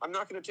 I'm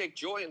not going to take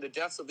joy in the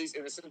deaths of these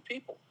innocent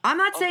people. I'm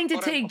not saying to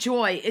take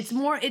joy. It's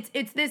more.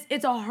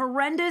 It's a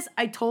horrendous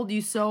 "I told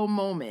you so"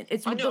 moment.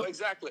 I know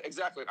exactly.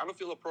 I don't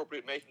feel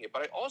appropriate making it,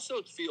 but I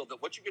also feel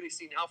that what you're going to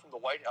see now from the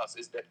White House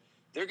is that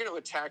they're going to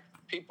attack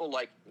people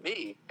like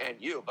me and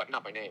you, but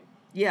not by name.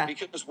 Yeah.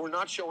 Because we're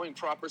not showing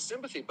proper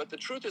sympathy. But the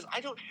truth is, I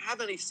don't have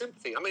any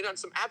sympathy. I mean, on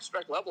some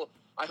abstract level,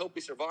 I hope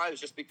he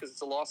survives just because it's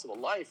a loss of a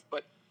life.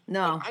 But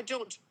no, but I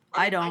don't.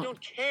 I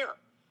don't care.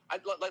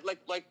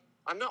 Like.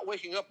 I'm not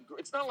waking up.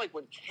 It's not like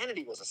when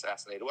Kennedy was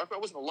assassinated. I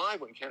wasn't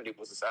alive when Kennedy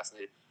was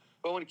assassinated.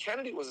 But when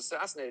Kennedy was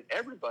assassinated,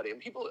 everybody, and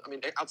people, I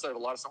mean, outside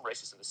of some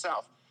racists in the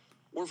South,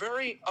 were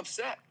very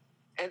upset.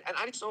 And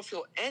I just don't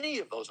feel any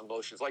of those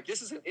emotions. Like,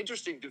 this is an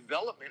interesting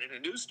development in a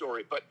news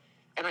story,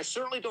 and I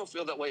certainly don't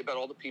feel that way about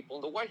all the people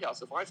in the White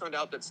House. If I found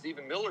out that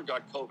Stephen Miller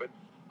got COVID,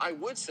 I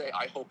would say,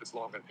 I hope it's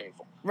long and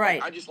painful.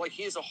 Right.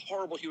 He is a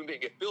horrible human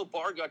being. If Bill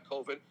Barr got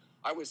COVID,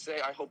 I would say,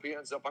 I hope he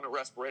ends up on a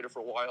respirator for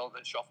a while and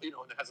then and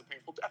then has a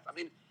painful death.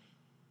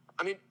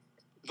 I mean,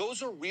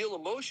 those are real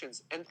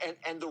emotions.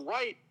 And the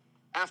right,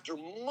 after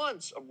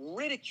months of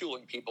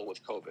ridiculing people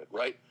with COVID,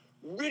 right?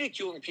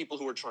 Ridiculing people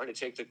who are trying to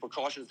take the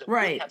precautions that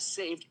would have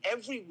saved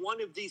every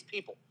one of these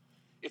people.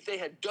 If they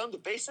had done the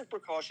basic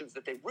precautions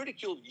that they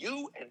ridiculed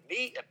you and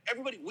me and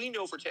everybody we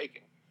know for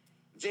taking,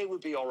 they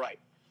would be all right.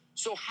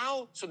 So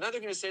now they're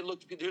going to say,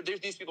 look,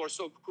 these people are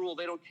so cruel,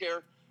 they don't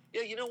care.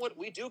 Yeah, you know what?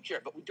 We do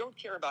care, but we don't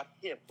care about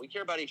him. We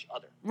care about each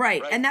other.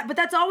 Right. But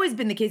that's always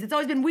been the case. It's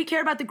always been, we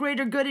care about the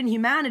greater good in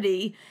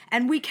humanity,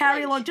 and we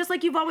carry along, just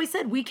like you've always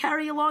said, we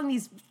carry along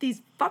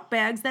these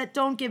fuckbags that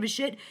don't give a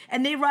shit,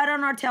 and they ride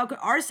on our tail,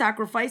 our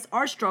sacrifice,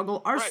 our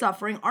struggle, our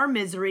suffering, our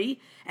misery,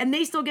 and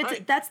they still get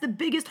to, that's the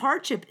biggest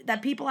hardship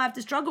that people have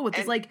to struggle with.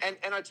 And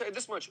I tell you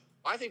this much,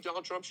 I think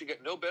Donald Trump should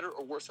get no better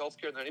or worse health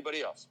care than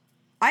anybody else.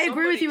 I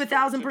agree with you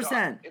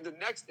 1,000%. In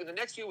the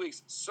next few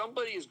weeks,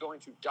 somebody is going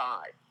to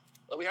die.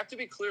 We have to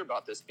be clear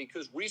about this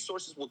because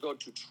resources will go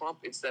to Trump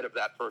instead of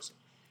that person.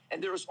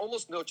 And there is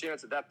almost no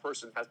chance that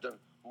person has done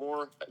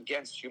more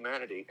against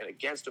humanity and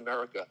against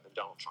America than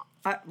Donald Trump.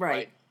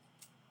 Right.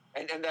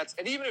 And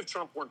even if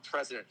Trump weren't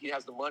president, he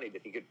has the money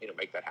that he could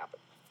make that happen.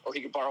 Or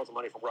he could borrow the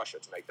money from Russia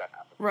to make that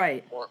happen.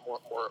 Right. More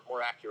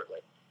accurately.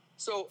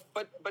 So,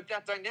 but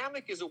that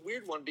dynamic is a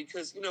weird one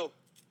because,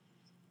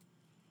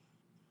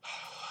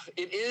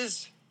 it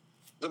is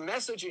the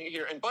messaging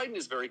here, and Biden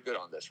is very good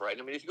on this, right?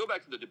 I mean, if you go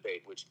back to the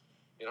debate, which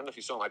I don't know if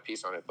you saw my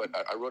piece on it, but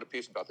I wrote a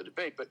piece about the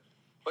debate. But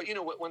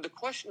when the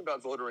question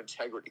about voter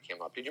integrity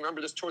came up, did you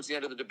remember this towards the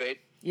end of the debate?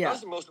 Yeah. That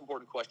was the most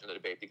important question in the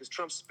debate because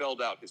Trump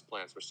spelled out his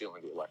plans for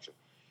stealing the election.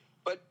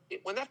 But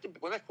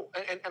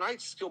I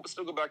still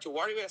go back to,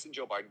 why are you asking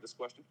Joe Biden this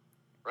question,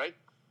 right?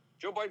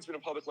 Joe Biden's been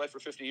in public life for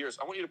 50 years.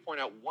 I want you to point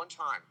out one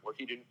time where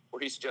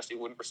he suggested he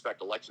wouldn't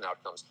respect election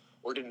outcomes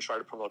or didn't try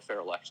to promote fair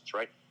elections,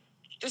 right?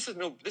 This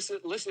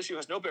issue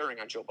has no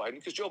bearing on Joe Biden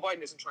because Joe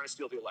Biden isn't trying to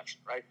steal the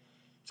election, right?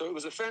 So it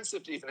was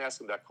offensive to even ask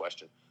him that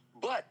question.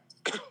 But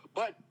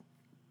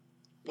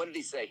what did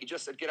he say? He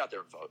just said, get out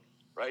there and vote,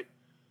 right?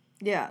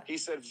 Yeah. He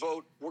said,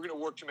 vote. We're going to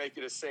work to make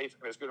it as safe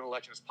and as good an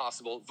election as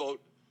possible. Vote.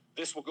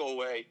 This will go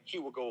away. He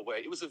will go away.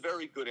 It was a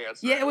very good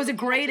answer. Yeah, it was a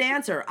great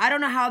answer. I don't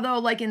know how, though,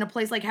 like in a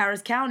place like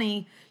Harris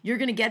County, you're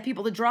going to get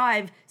people to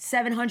drive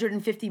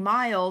 750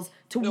 miles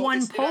to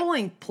one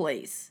polling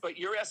place. But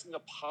you're asking a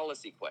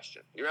policy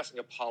question.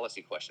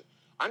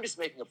 I'm just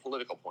making a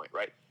political point,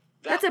 right?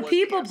 That's a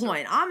people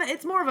point.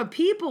 It's more of a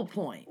people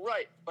point.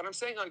 Right. But I'm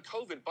saying on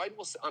COVID, Biden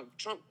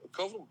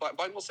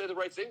will say the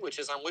right thing, which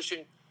is I'm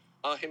wishing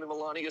him and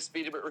Melania a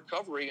speedy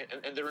recovery,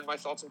 and they're in my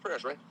thoughts and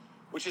prayers, right?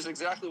 Which is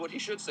exactly what he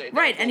should say.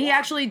 Right, and he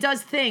actually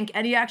does think,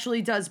 and he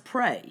actually does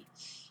pray.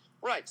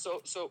 Right.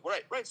 So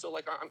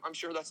like I'm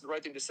sure that's the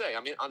right thing to say.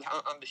 I mean, on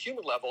the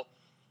human level,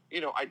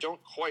 I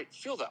don't quite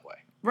feel that way.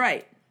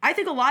 Right. I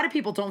think a lot of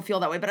people don't feel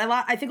that way, but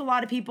I think a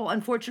lot of people,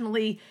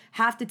 unfortunately,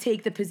 have to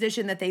take the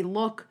position that they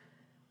look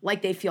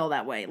like they feel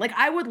that way. Like,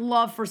 I would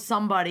love for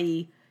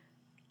somebody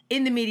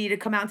in the media to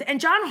come out and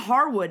John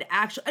Harwood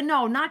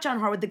not John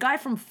Harwood, the guy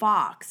from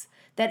Fox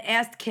that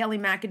asked Kayleigh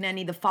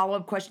McEnany the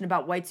follow-up question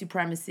about white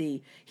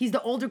supremacy. He's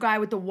the older guy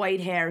with the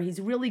white hair. He's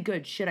really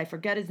good. Shit, I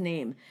forget his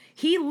name.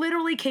 He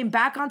literally came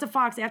back onto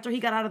Fox after he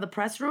got out of the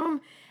press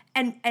room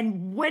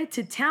and went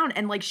to town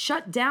and like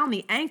shut down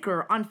the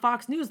anchor on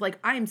Fox News. Like,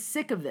 I am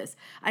sick of this.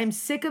 I am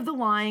sick of the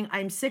lying. I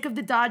am sick of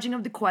the dodging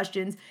of the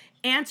questions.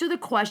 Answer the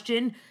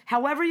question,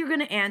 however you're going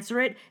to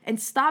answer it, and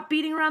stop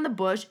beating around the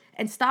bush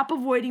and stop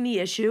avoiding the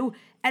issue.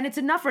 And it's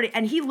enough already.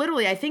 And he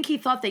literally, I think he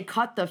thought they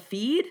cut the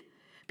feed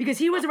because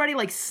he was already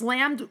like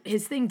slammed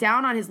his thing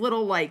down on his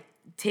little like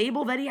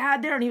table that he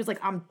had there. And he was like,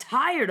 I'm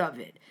tired of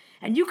it.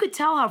 And you could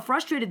tell how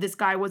frustrated this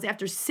guy was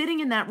after sitting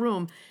in that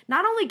room,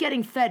 not only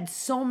getting fed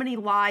so many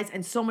lies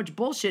and so much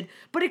bullshit,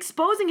 but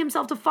exposing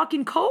himself to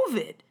fucking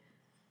COVID.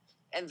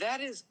 And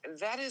that is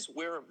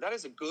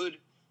a good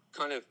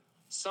kind of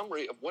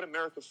summary of what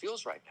America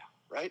feels right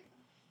now, right?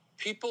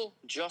 People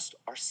just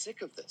are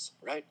sick of this,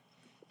 right?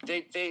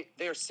 They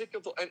are sick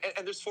of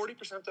and there's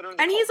 40% that are in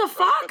the and he's a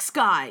Fox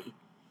guy.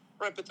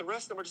 Right, but the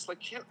rest of them are just like,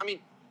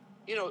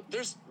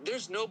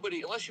 there's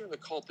nobody, unless you're in the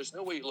cult, there's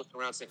no way you're looking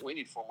around saying, we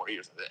need 4 more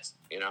years of this,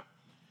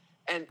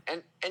 And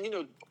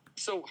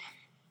so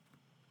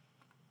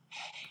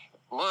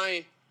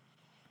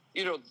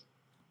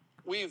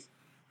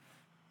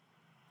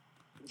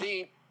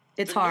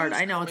it's hard.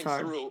 I know it's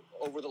hard. Through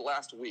over the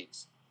last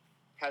weeks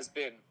has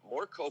been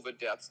more COVID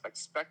deaths,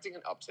 expecting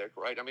an uptick,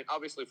 right? I mean,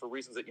 obviously for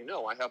reasons that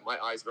I have my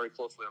eyes very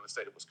closely on the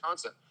state of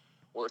Wisconsin,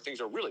 where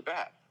things are really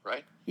bad,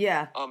 right?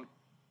 Yeah.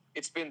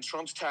 It's been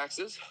Trump's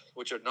taxes,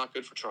 which are not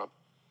good for Trump,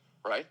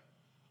 right?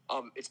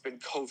 It's been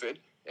COVID,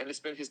 and it's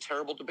been his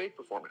terrible debate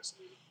performance.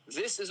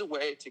 This is a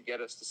way to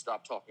get us to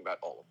stop talking about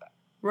all of that.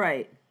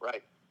 Right.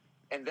 Right.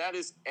 And that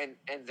is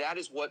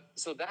what.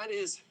 So that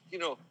is,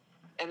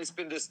 and it's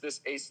been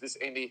this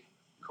Amy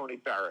Coney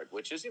Barrett,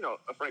 which is,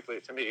 frankly,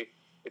 to me,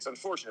 it's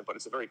unfortunate, but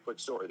it's a very quick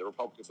story. The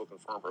Republicans will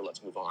confirm her.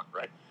 Let's move on,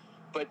 right?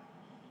 But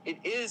it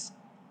is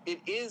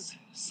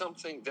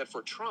something that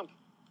for Trump,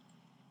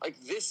 like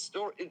this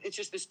story, it's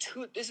just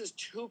this is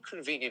too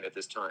convenient at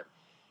this time,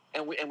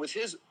 and with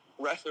his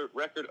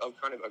record of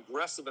kind of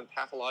aggressive and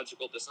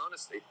pathological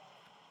dishonesty,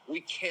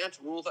 we can't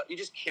rule that. You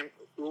just can't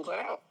rule that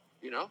out,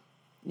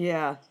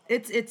 Yeah,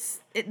 this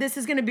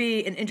is going to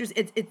be an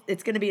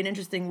it's going to be an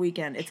interesting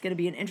weekend. It's going to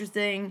be an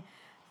interesting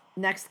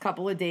next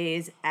couple of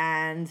days,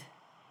 and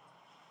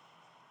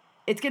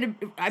it's going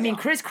to. I mean,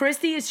 Chris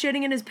Christie is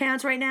shitting in his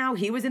pants right now.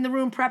 He was in the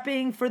room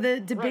prepping for the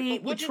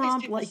debate with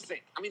Trump.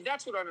 Think? I mean,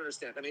 that's what I don't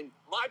understand. I mean,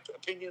 my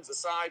opinions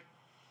aside,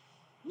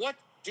 what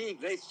do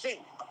they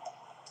think?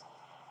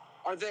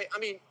 Are they? I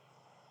mean,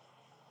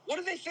 what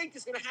do they think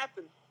is going to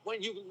happen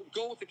when you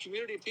go with the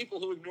community of people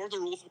who ignore the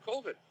rules of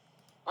COVID?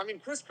 I mean,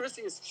 Chris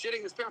Christie is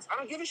shitting his pants. I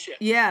don't give a shit.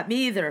 Yeah,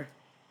 me either.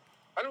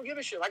 I don't give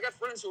a shit. I got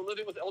friends who are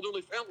living with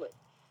elderly family.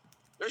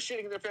 They're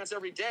shitting in their pants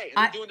every day,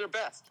 and they're doing their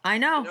best. I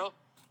know.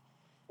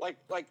 Like,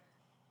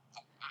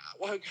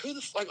 what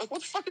the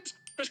fuck is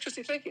Chris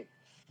Christie thinking?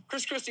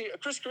 Chris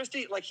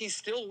Christie, like he's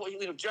still,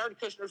 Jared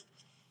Kushner.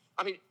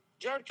 I mean,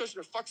 Jared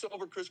Kushner fucks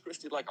over Chris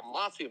Christie like a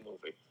mafia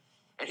movie,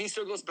 and he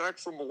still goes back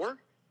for more.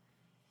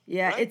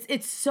 Yeah, right?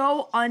 it's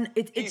so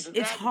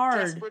it's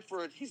hard.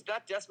 He's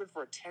that desperate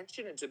for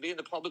attention and to be in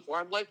the public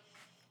limelight.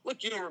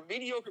 Look, you're a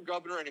mediocre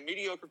governor and a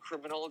mediocre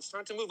criminal. It's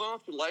time to move on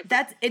through life.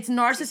 It's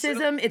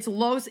narcissism.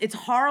 It's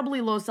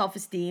horribly low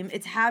self-esteem.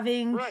 It's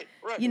having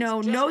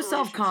no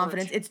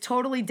self-confidence. It's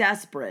totally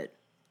desperate.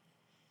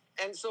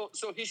 And so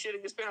he's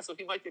shitting his pants. So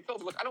he might get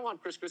COVID. Look, I don't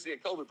want Chris Christie to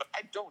get COVID, but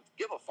I don't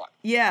give a fuck.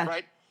 Yeah.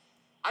 Right.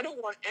 I don't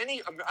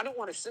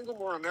want a single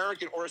more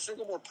American or a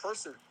single more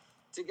person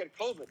to get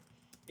COVID.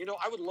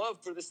 I would love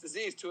for this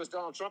disease to, as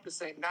Donald Trump is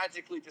saying,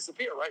 magically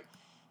disappear, right?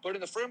 But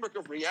in the framework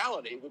of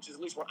reality, which is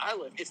at least where I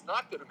live, it's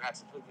not going to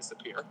magically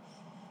disappear.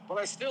 But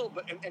I still,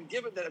 and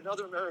given that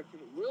another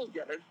American will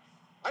get it,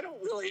 I don't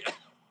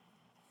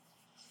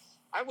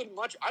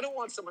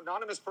want some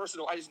anonymous person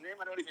who I just name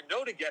I don't even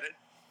know to get it.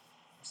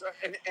 So,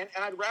 and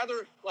I'd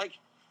rather,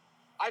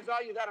 I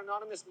value that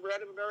anonymous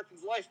random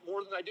American's life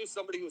more than I do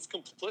somebody who's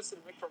complicit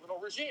in a criminal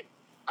regime.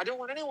 I don't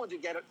want anyone to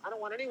get it. I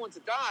don't want anyone to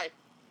die.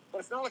 But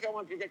it's not like I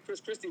want to get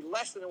Chris Christie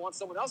less than I want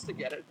someone else to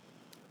get it,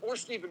 or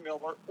Stephen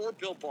Miller, or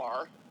Bill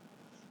Barr,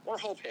 or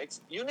Hope Hicks.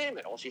 You name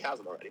it. Well, she has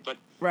it already, but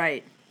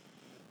right.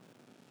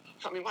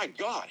 I mean, my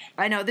God.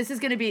 I know this is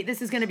gonna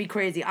be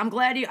crazy. I'm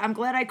glad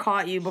I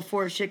caught you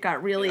before shit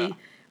got really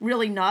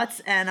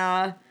nuts, and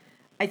I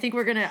think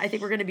we're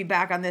gonna be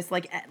back on this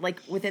like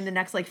within the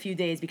next few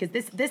days, because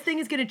this thing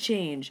is gonna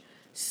change.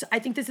 So I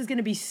think this is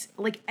gonna be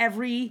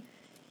every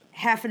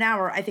half an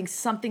hour, I think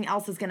something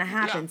else is going to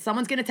happen. Yeah.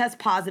 Someone's going to test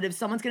positive.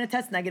 Someone's going to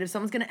test negative.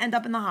 Someone's going to end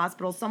up in the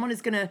hospital. Someone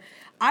is going to...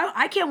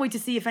 I can't wait to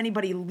see if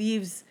anybody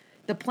leaves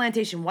the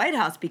Plantation White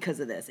House because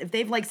of this. If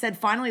they've said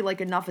finally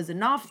enough is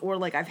enough,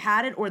 or I've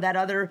had it, or that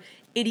other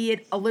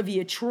idiot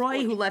Olivia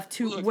Troy who left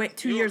 2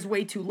 years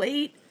way too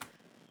late.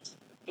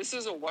 This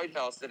is a White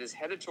House that is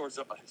headed towards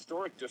a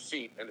historic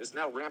defeat and is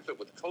now rampant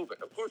with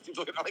COVID. Of course,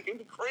 people are it'd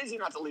be crazy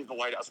not to leave the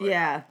White House right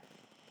now.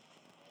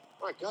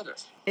 My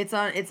goodness.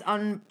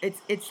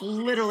 It's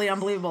literally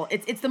unbelievable.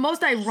 It's the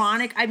most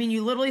ironic. I mean,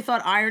 you literally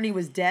thought irony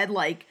was dead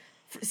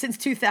since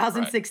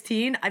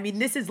 2016. Right. I mean,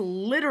 this is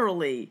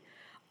literally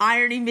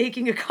irony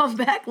making a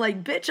comeback.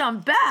 Bitch,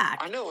 I'm back.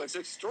 I know, it's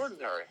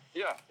extraordinary.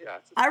 Yeah.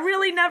 I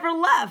really never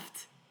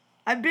left.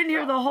 I've been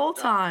here the whole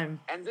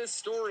time. And this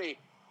story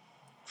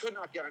could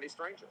not get any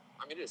stranger.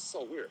 I mean, it is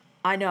so weird.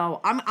 I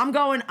know.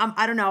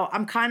 I don't know.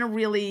 I'm kind of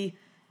really...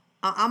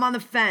 I'm on the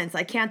fence.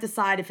 I can't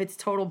decide if it's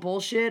total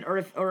bullshit or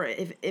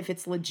if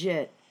it's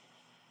legit.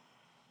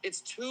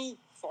 It's too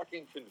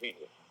fucking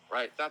convenient,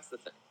 right? That's the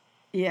thing.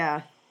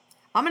 Yeah.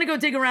 I'm going to go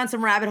dig around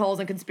some rabbit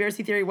holes on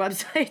conspiracy theory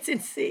websites and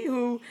see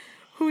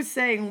who's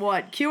saying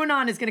what.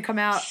 QAnon is going to come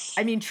out.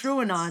 I mean,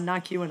 TrueAnon,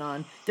 not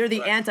QAnon. They're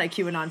the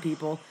anti-QAnon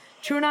people.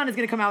 TrueAnon is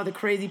going to come out with a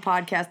crazy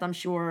podcast, I'm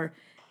sure.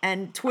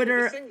 And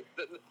Twitter,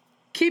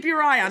 keep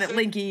your eye on it,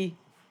 Linky.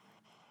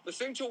 The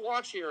thing to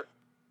watch here...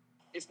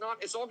 It's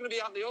all going to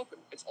be out in the open.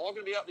 It's all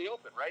going to be out in the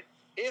open, right?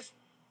 If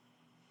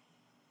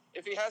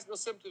he has no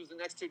symptoms the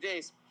next 2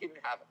 days, he didn't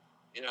have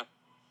it,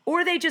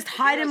 Or they just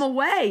hide him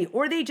away.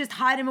 Or they just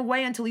hide him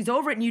away until he's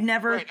over it and you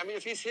never... Right. I mean,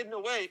 if he's hidden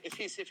away, if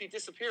he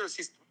disappears,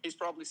 he's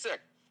probably sick.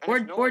 And or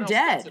if no one else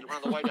dead. Gets it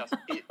around the White House,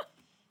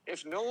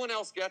 if no one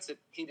else gets it,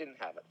 he didn't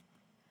have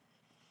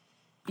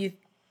it.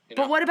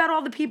 But what about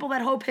all the people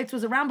that Hope Hicks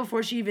was around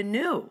before she even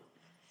knew?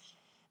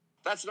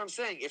 That's what I'm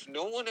saying. If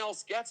no one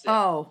else gets it,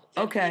 then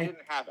he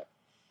didn't have it.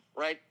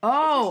 Right?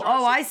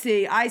 I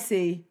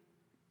see.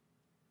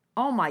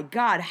 Oh my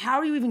God, how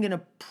are you even going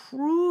to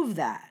prove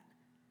that?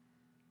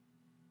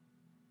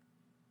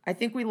 I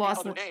think we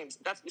lost other names.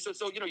 That's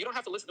so you don't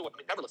have to listen to what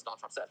never listen to Donald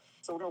Trump said.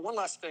 So one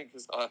last thing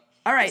because all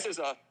right. This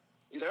is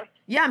you there?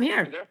 Yeah, I'm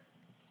here. You there?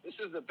 This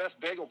is the best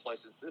bagel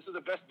places. This is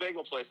the best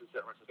bagel place in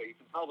San Francisco. You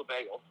can smell the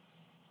bagel.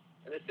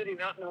 And a city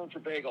not known for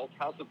bagels,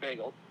 House of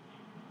Bagels.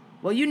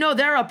 Well,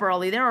 they're up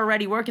early. They're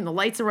already working. The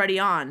light's already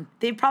on.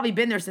 They've probably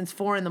been there since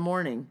 4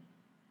 a.m.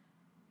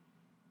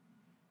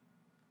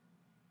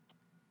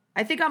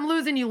 I think I'm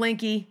losing you,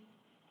 Linky.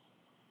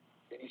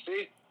 Can you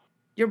see?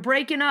 You're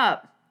breaking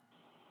up.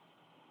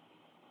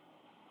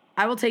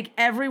 I will take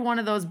every one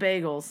of those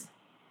bagels.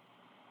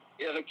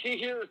 Yeah, the key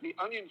here is the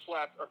onion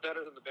flats are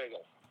better than the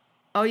bagels.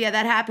 Oh, yeah,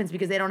 that happens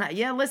because they don't have...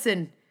 Yeah,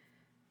 listen.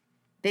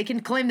 They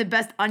can claim the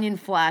best onion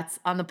flats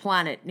on the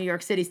planet. New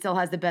York City still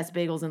has the best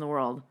bagels in the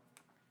world.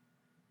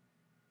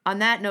 On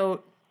that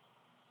note,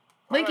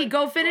 Linky, right,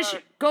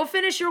 go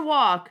finish your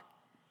walk.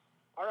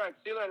 All right,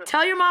 see you later.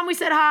 Tell your mom we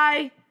said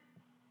hi.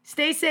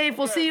 Stay safe.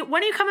 We'll see you.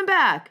 When are you coming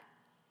back?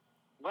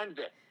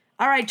 Wednesday.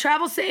 All right,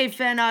 travel safe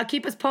and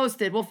keep us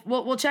posted.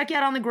 We'll check you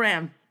out on the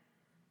gram.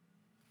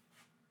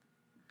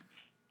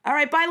 All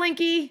right, bye,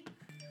 Linky.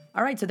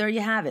 All right, so there you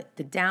have it,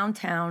 the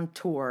downtown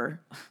tour.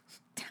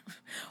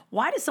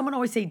 Why does someone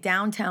always say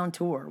downtown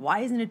tour? Why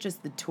isn't it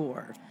just the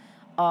tour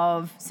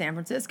of San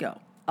Francisco?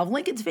 Of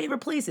Lincoln's favorite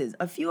places,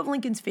 a few of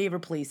Lincoln's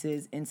favorite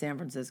places in San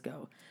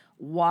Francisco,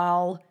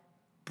 while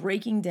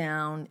breaking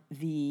down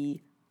the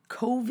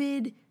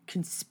COVID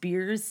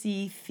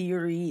conspiracy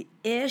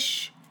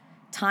theory-ish,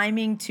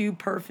 timing too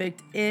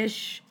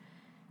perfect-ish,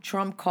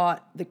 Trump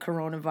caught the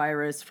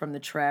coronavirus from the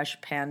trash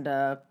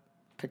panda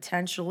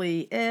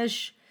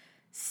potentially-ish,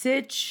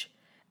 sitch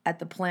at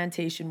the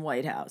Plantation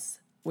White House,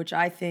 which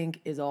I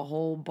think is a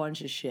whole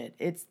bunch of shit.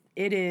 It's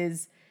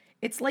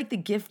like the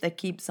gift that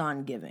keeps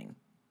on giving.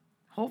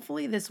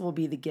 Hopefully this will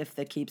be the gift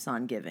that keeps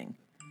on giving.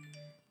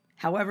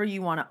 However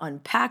you want to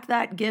unpack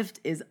that gift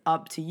is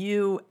up to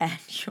you and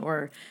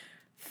your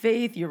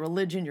faith, your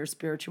religion, your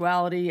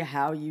spirituality,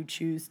 how you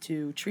choose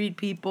to treat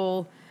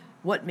people,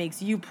 what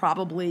makes you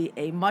probably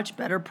a much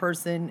better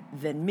person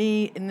than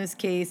me in this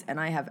case, and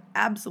I have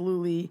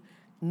absolutely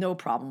no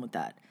problem with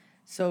that.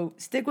 So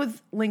stick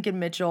with Lincoln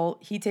Mitchell.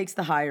 He takes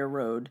the higher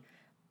road,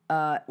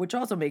 which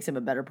also makes him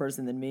a better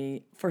person than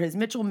me. For his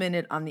Mitchell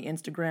Minute on the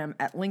Instagram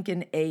at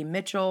Lincoln A.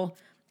 Mitchell.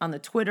 On the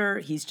Twitter,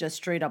 he's just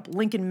straight up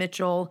Lincoln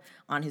Mitchell.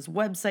 On his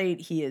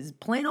website, he is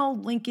plain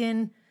old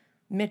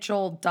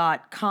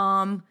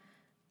LincolnMitchell.com.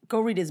 Go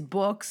read his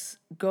books.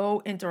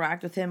 Go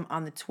interact with him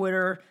on the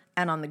Twitter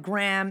and on the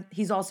gram.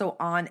 He's also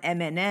on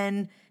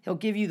MNN. He'll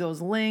give you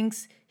those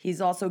links.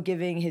 He's also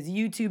giving his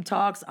YouTube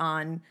talks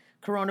on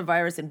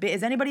coronavirus. And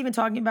is anybody even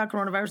talking about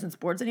coronavirus in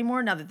sports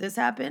anymore now that this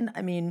happened?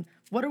 I mean,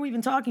 what are we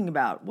even talking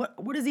about?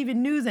 What is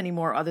even news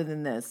anymore other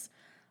than this?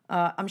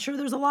 I'm sure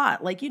there's a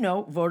lot, like,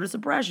 voter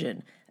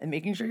suppression and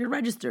making sure you're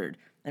registered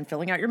and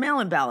filling out your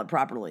mail-in ballot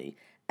properly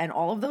and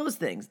all of those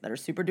things that are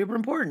super duper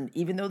important,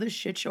 even though this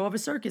shit show of a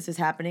circus is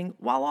happening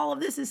while all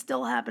of this is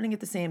still happening at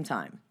the same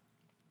time.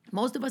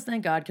 Most of us,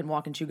 thank God, can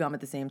walk and chew gum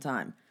at the same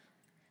time.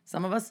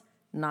 Some of us,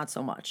 not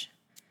so much.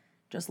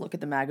 Just look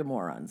at the MAGA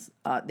morons.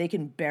 They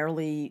can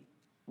barely,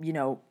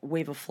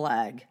 wave a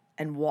flag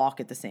and walk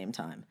at the same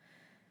time.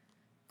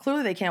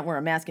 Clearly, they can't wear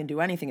a mask and do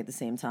anything at the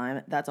same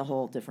time. That's a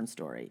whole different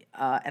story.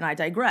 And I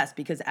digress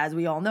because, as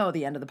we all know,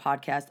 the end of the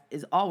podcast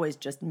is always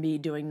just me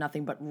doing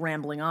nothing but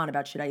rambling on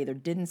about shit I either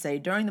didn't say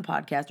during the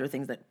podcast or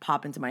things that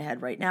pop into my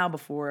head right now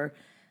before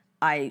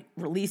I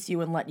release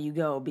you and let you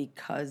go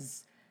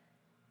because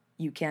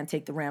you can't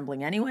take the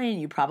rambling anyway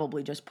and you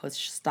probably just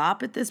push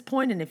stop at this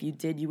point. And if you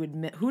did, you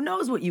would who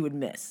knows what you would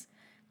miss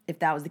if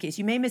that was the case.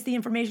 You may miss the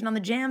information on the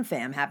Jam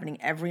Fam happening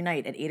every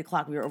night at 8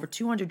 o'clock. We are over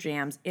 200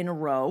 jams in a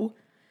row.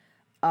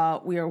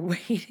 We are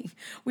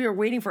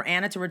waiting for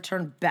Anna to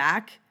return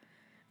back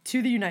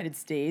to the United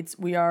States.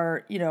 We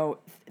are,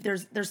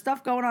 there's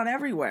stuff going on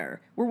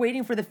everywhere. We're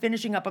waiting for the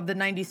finishing up of the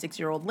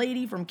 96-year-old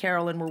lady from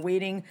Carolyn. We're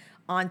waiting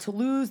on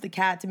Toulouse, the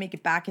cat, to make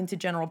it back into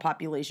general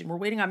population. We're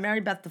waiting on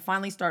Mary Beth to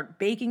finally start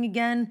baking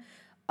again.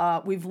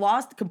 We've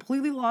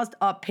completely lost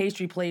Up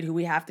Pastry Plate, who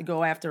we have to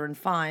go after and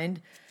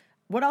find.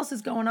 What else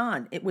is going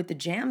on with the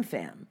Jam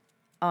Fam?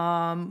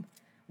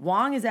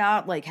 Wong is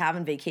out,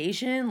 having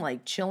vacation,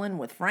 chilling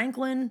with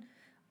Franklin.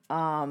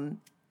 And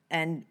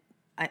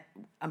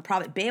I'm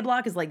probably,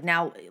 Bayblock is,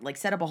 now,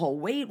 set up a whole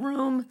weight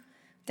room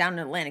down in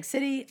Atlantic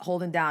City,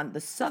 holding down the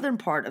southern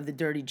part of the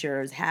Dirty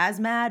Jers.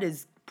 Hazmat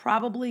is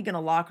probably going to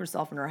lock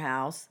herself in her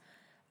house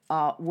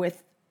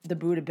with the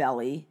Buddha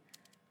belly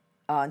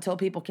until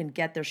people can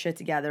get their shit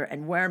together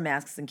and wear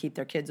masks and keep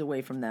their kids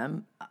away from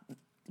them.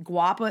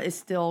 Guapa is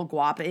still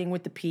guapaing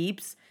with the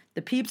peeps.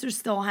 The peeps are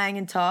still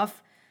hanging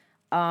tough.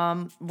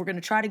 We're going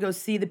to try to go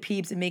see the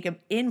peeps and make an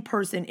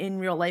in-person, in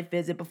real-life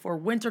visit before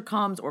winter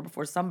comes or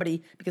before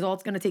somebody, because all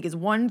it's going to take is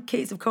one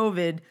case of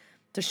COVID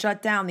to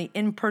shut down the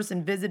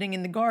in-person visiting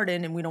in the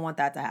garden, and we don't want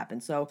that to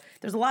happen. So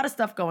there's a lot of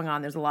stuff going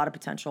on. There's a lot of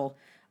potential,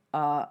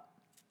 and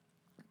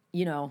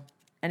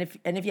if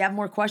you have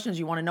more questions,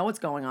 you want to know what's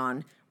going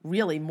on,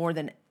 really more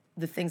than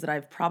the things that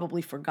I've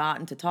probably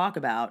forgotten to talk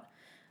about,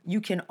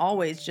 you can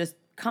always just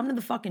come to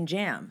the fucking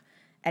jam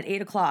at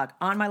 8 o'clock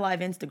on my live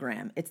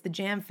Instagram. It's the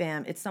Jam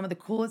Fam. It's some of the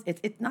coolest,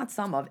 it's not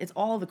some of, it's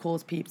all of the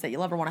coolest peeps that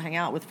you'll ever want to hang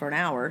out with for an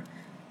hour.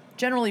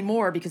 Generally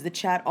more, because the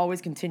chat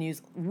always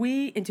continues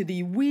into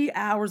the wee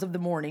hours of the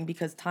morning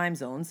because time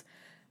zones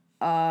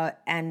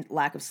and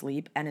lack of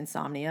sleep and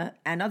insomnia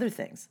and other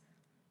things.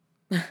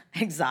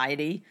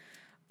 Anxiety,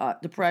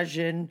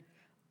 depression,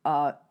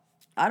 I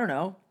don't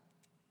know,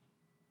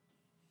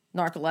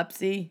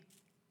 narcolepsy.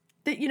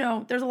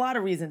 There's a lot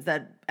of reasons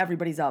that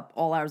everybody's up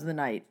all hours of the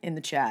night in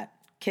the chat,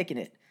 kicking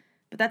it.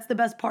 But that's the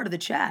best part of the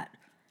chat.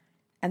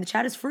 And the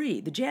chat is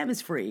free. The jam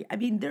is free. I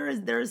mean, there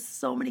is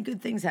so many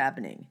good things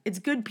happening. It's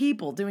good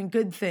people doing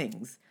good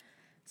things,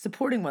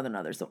 supporting one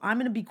another. So I'm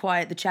going to be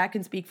quiet. The chat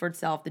can speak for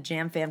itself. The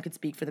Jam Fam can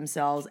speak for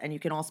themselves, and you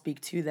can all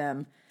speak to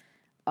them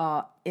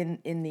in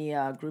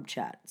the group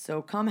chat.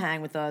 So come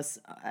hang with us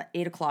at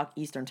 8 o'clock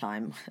Eastern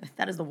time.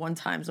 That is the one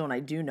time zone I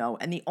do know,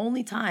 and the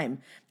only time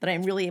that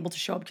I'm really able to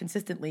show up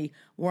consistently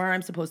where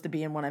I'm supposed to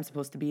be and when I'm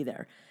supposed to be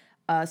there.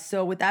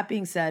 So with that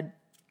being said,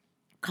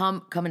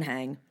 come and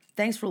hang.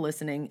 Thanks for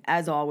listening,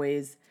 as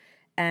always.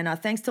 And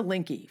thanks to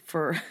Linky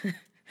for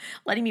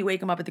letting me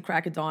wake him up at the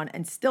crack of dawn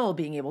and still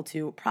being able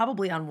to,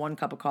 probably on one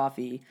cup of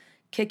coffee,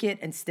 kick it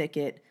and stick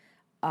it,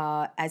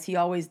 as he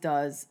always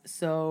does.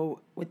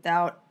 So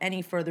without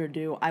any further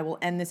ado, I will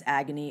end this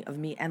agony of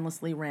me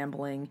endlessly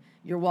rambling.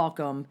 You're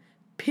welcome.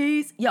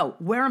 Peace. Yo,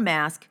 wear a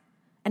mask,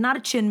 and not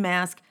a chin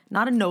mask,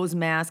 not a nose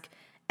mask.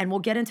 And we'll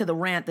get into the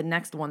rant, the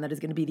next one, that is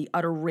going to be the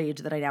utter rage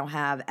that I now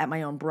have at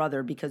my own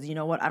brother, because you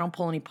know what? I don't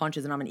pull any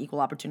punches and I'm an equal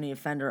opportunity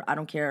offender. I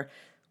don't care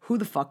who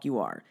the fuck you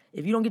are.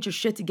 If you don't get your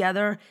shit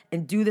together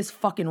and do this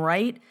fucking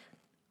right,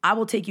 I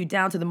will take you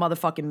down to the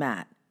motherfucking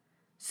mat.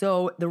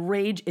 So the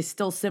rage is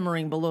still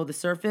simmering below the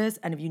surface,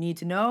 and if you need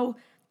to know,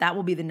 that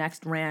will be the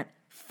next rant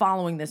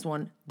following this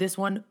one. This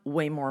one,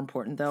 way more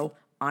important, though,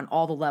 on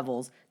all the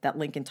levels that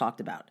Lincoln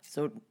talked about.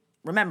 So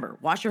remember,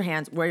 wash your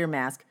hands, wear your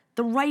mask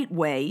the right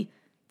way.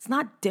 It's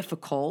not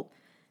difficult.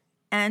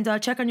 And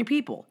check on your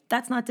people.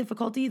 That's not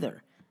difficult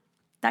either.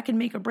 That can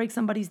make or break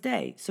somebody's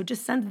day. So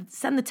just send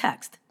the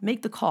text.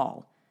 Make the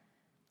call.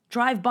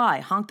 Drive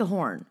by. Honk the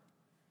horn.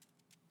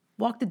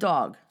 Walk the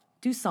dog.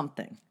 Do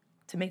something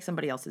to make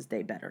somebody else's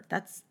day better.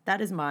 That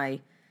is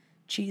my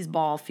cheese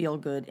ball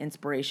feel-good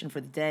inspiration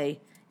for the day.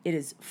 It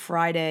is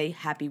Friday.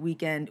 Happy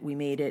weekend. We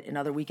made it.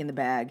 Another week in the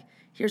bag.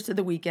 Here's to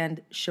the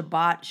weekend.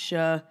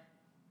 Shabbat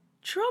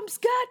Trump's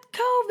got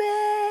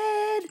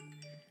COVID.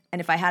 And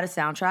if I had a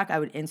soundtrack, I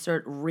would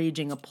insert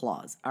raging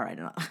applause. All right.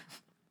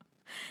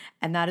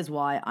 And that is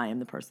why I am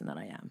the person that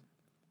I am.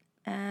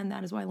 And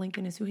that is why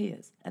Lincoln is who he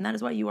is. And that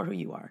is why you are who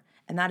you are.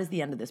 And that is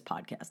the end of this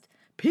podcast.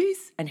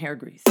 Peace and hair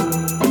grease.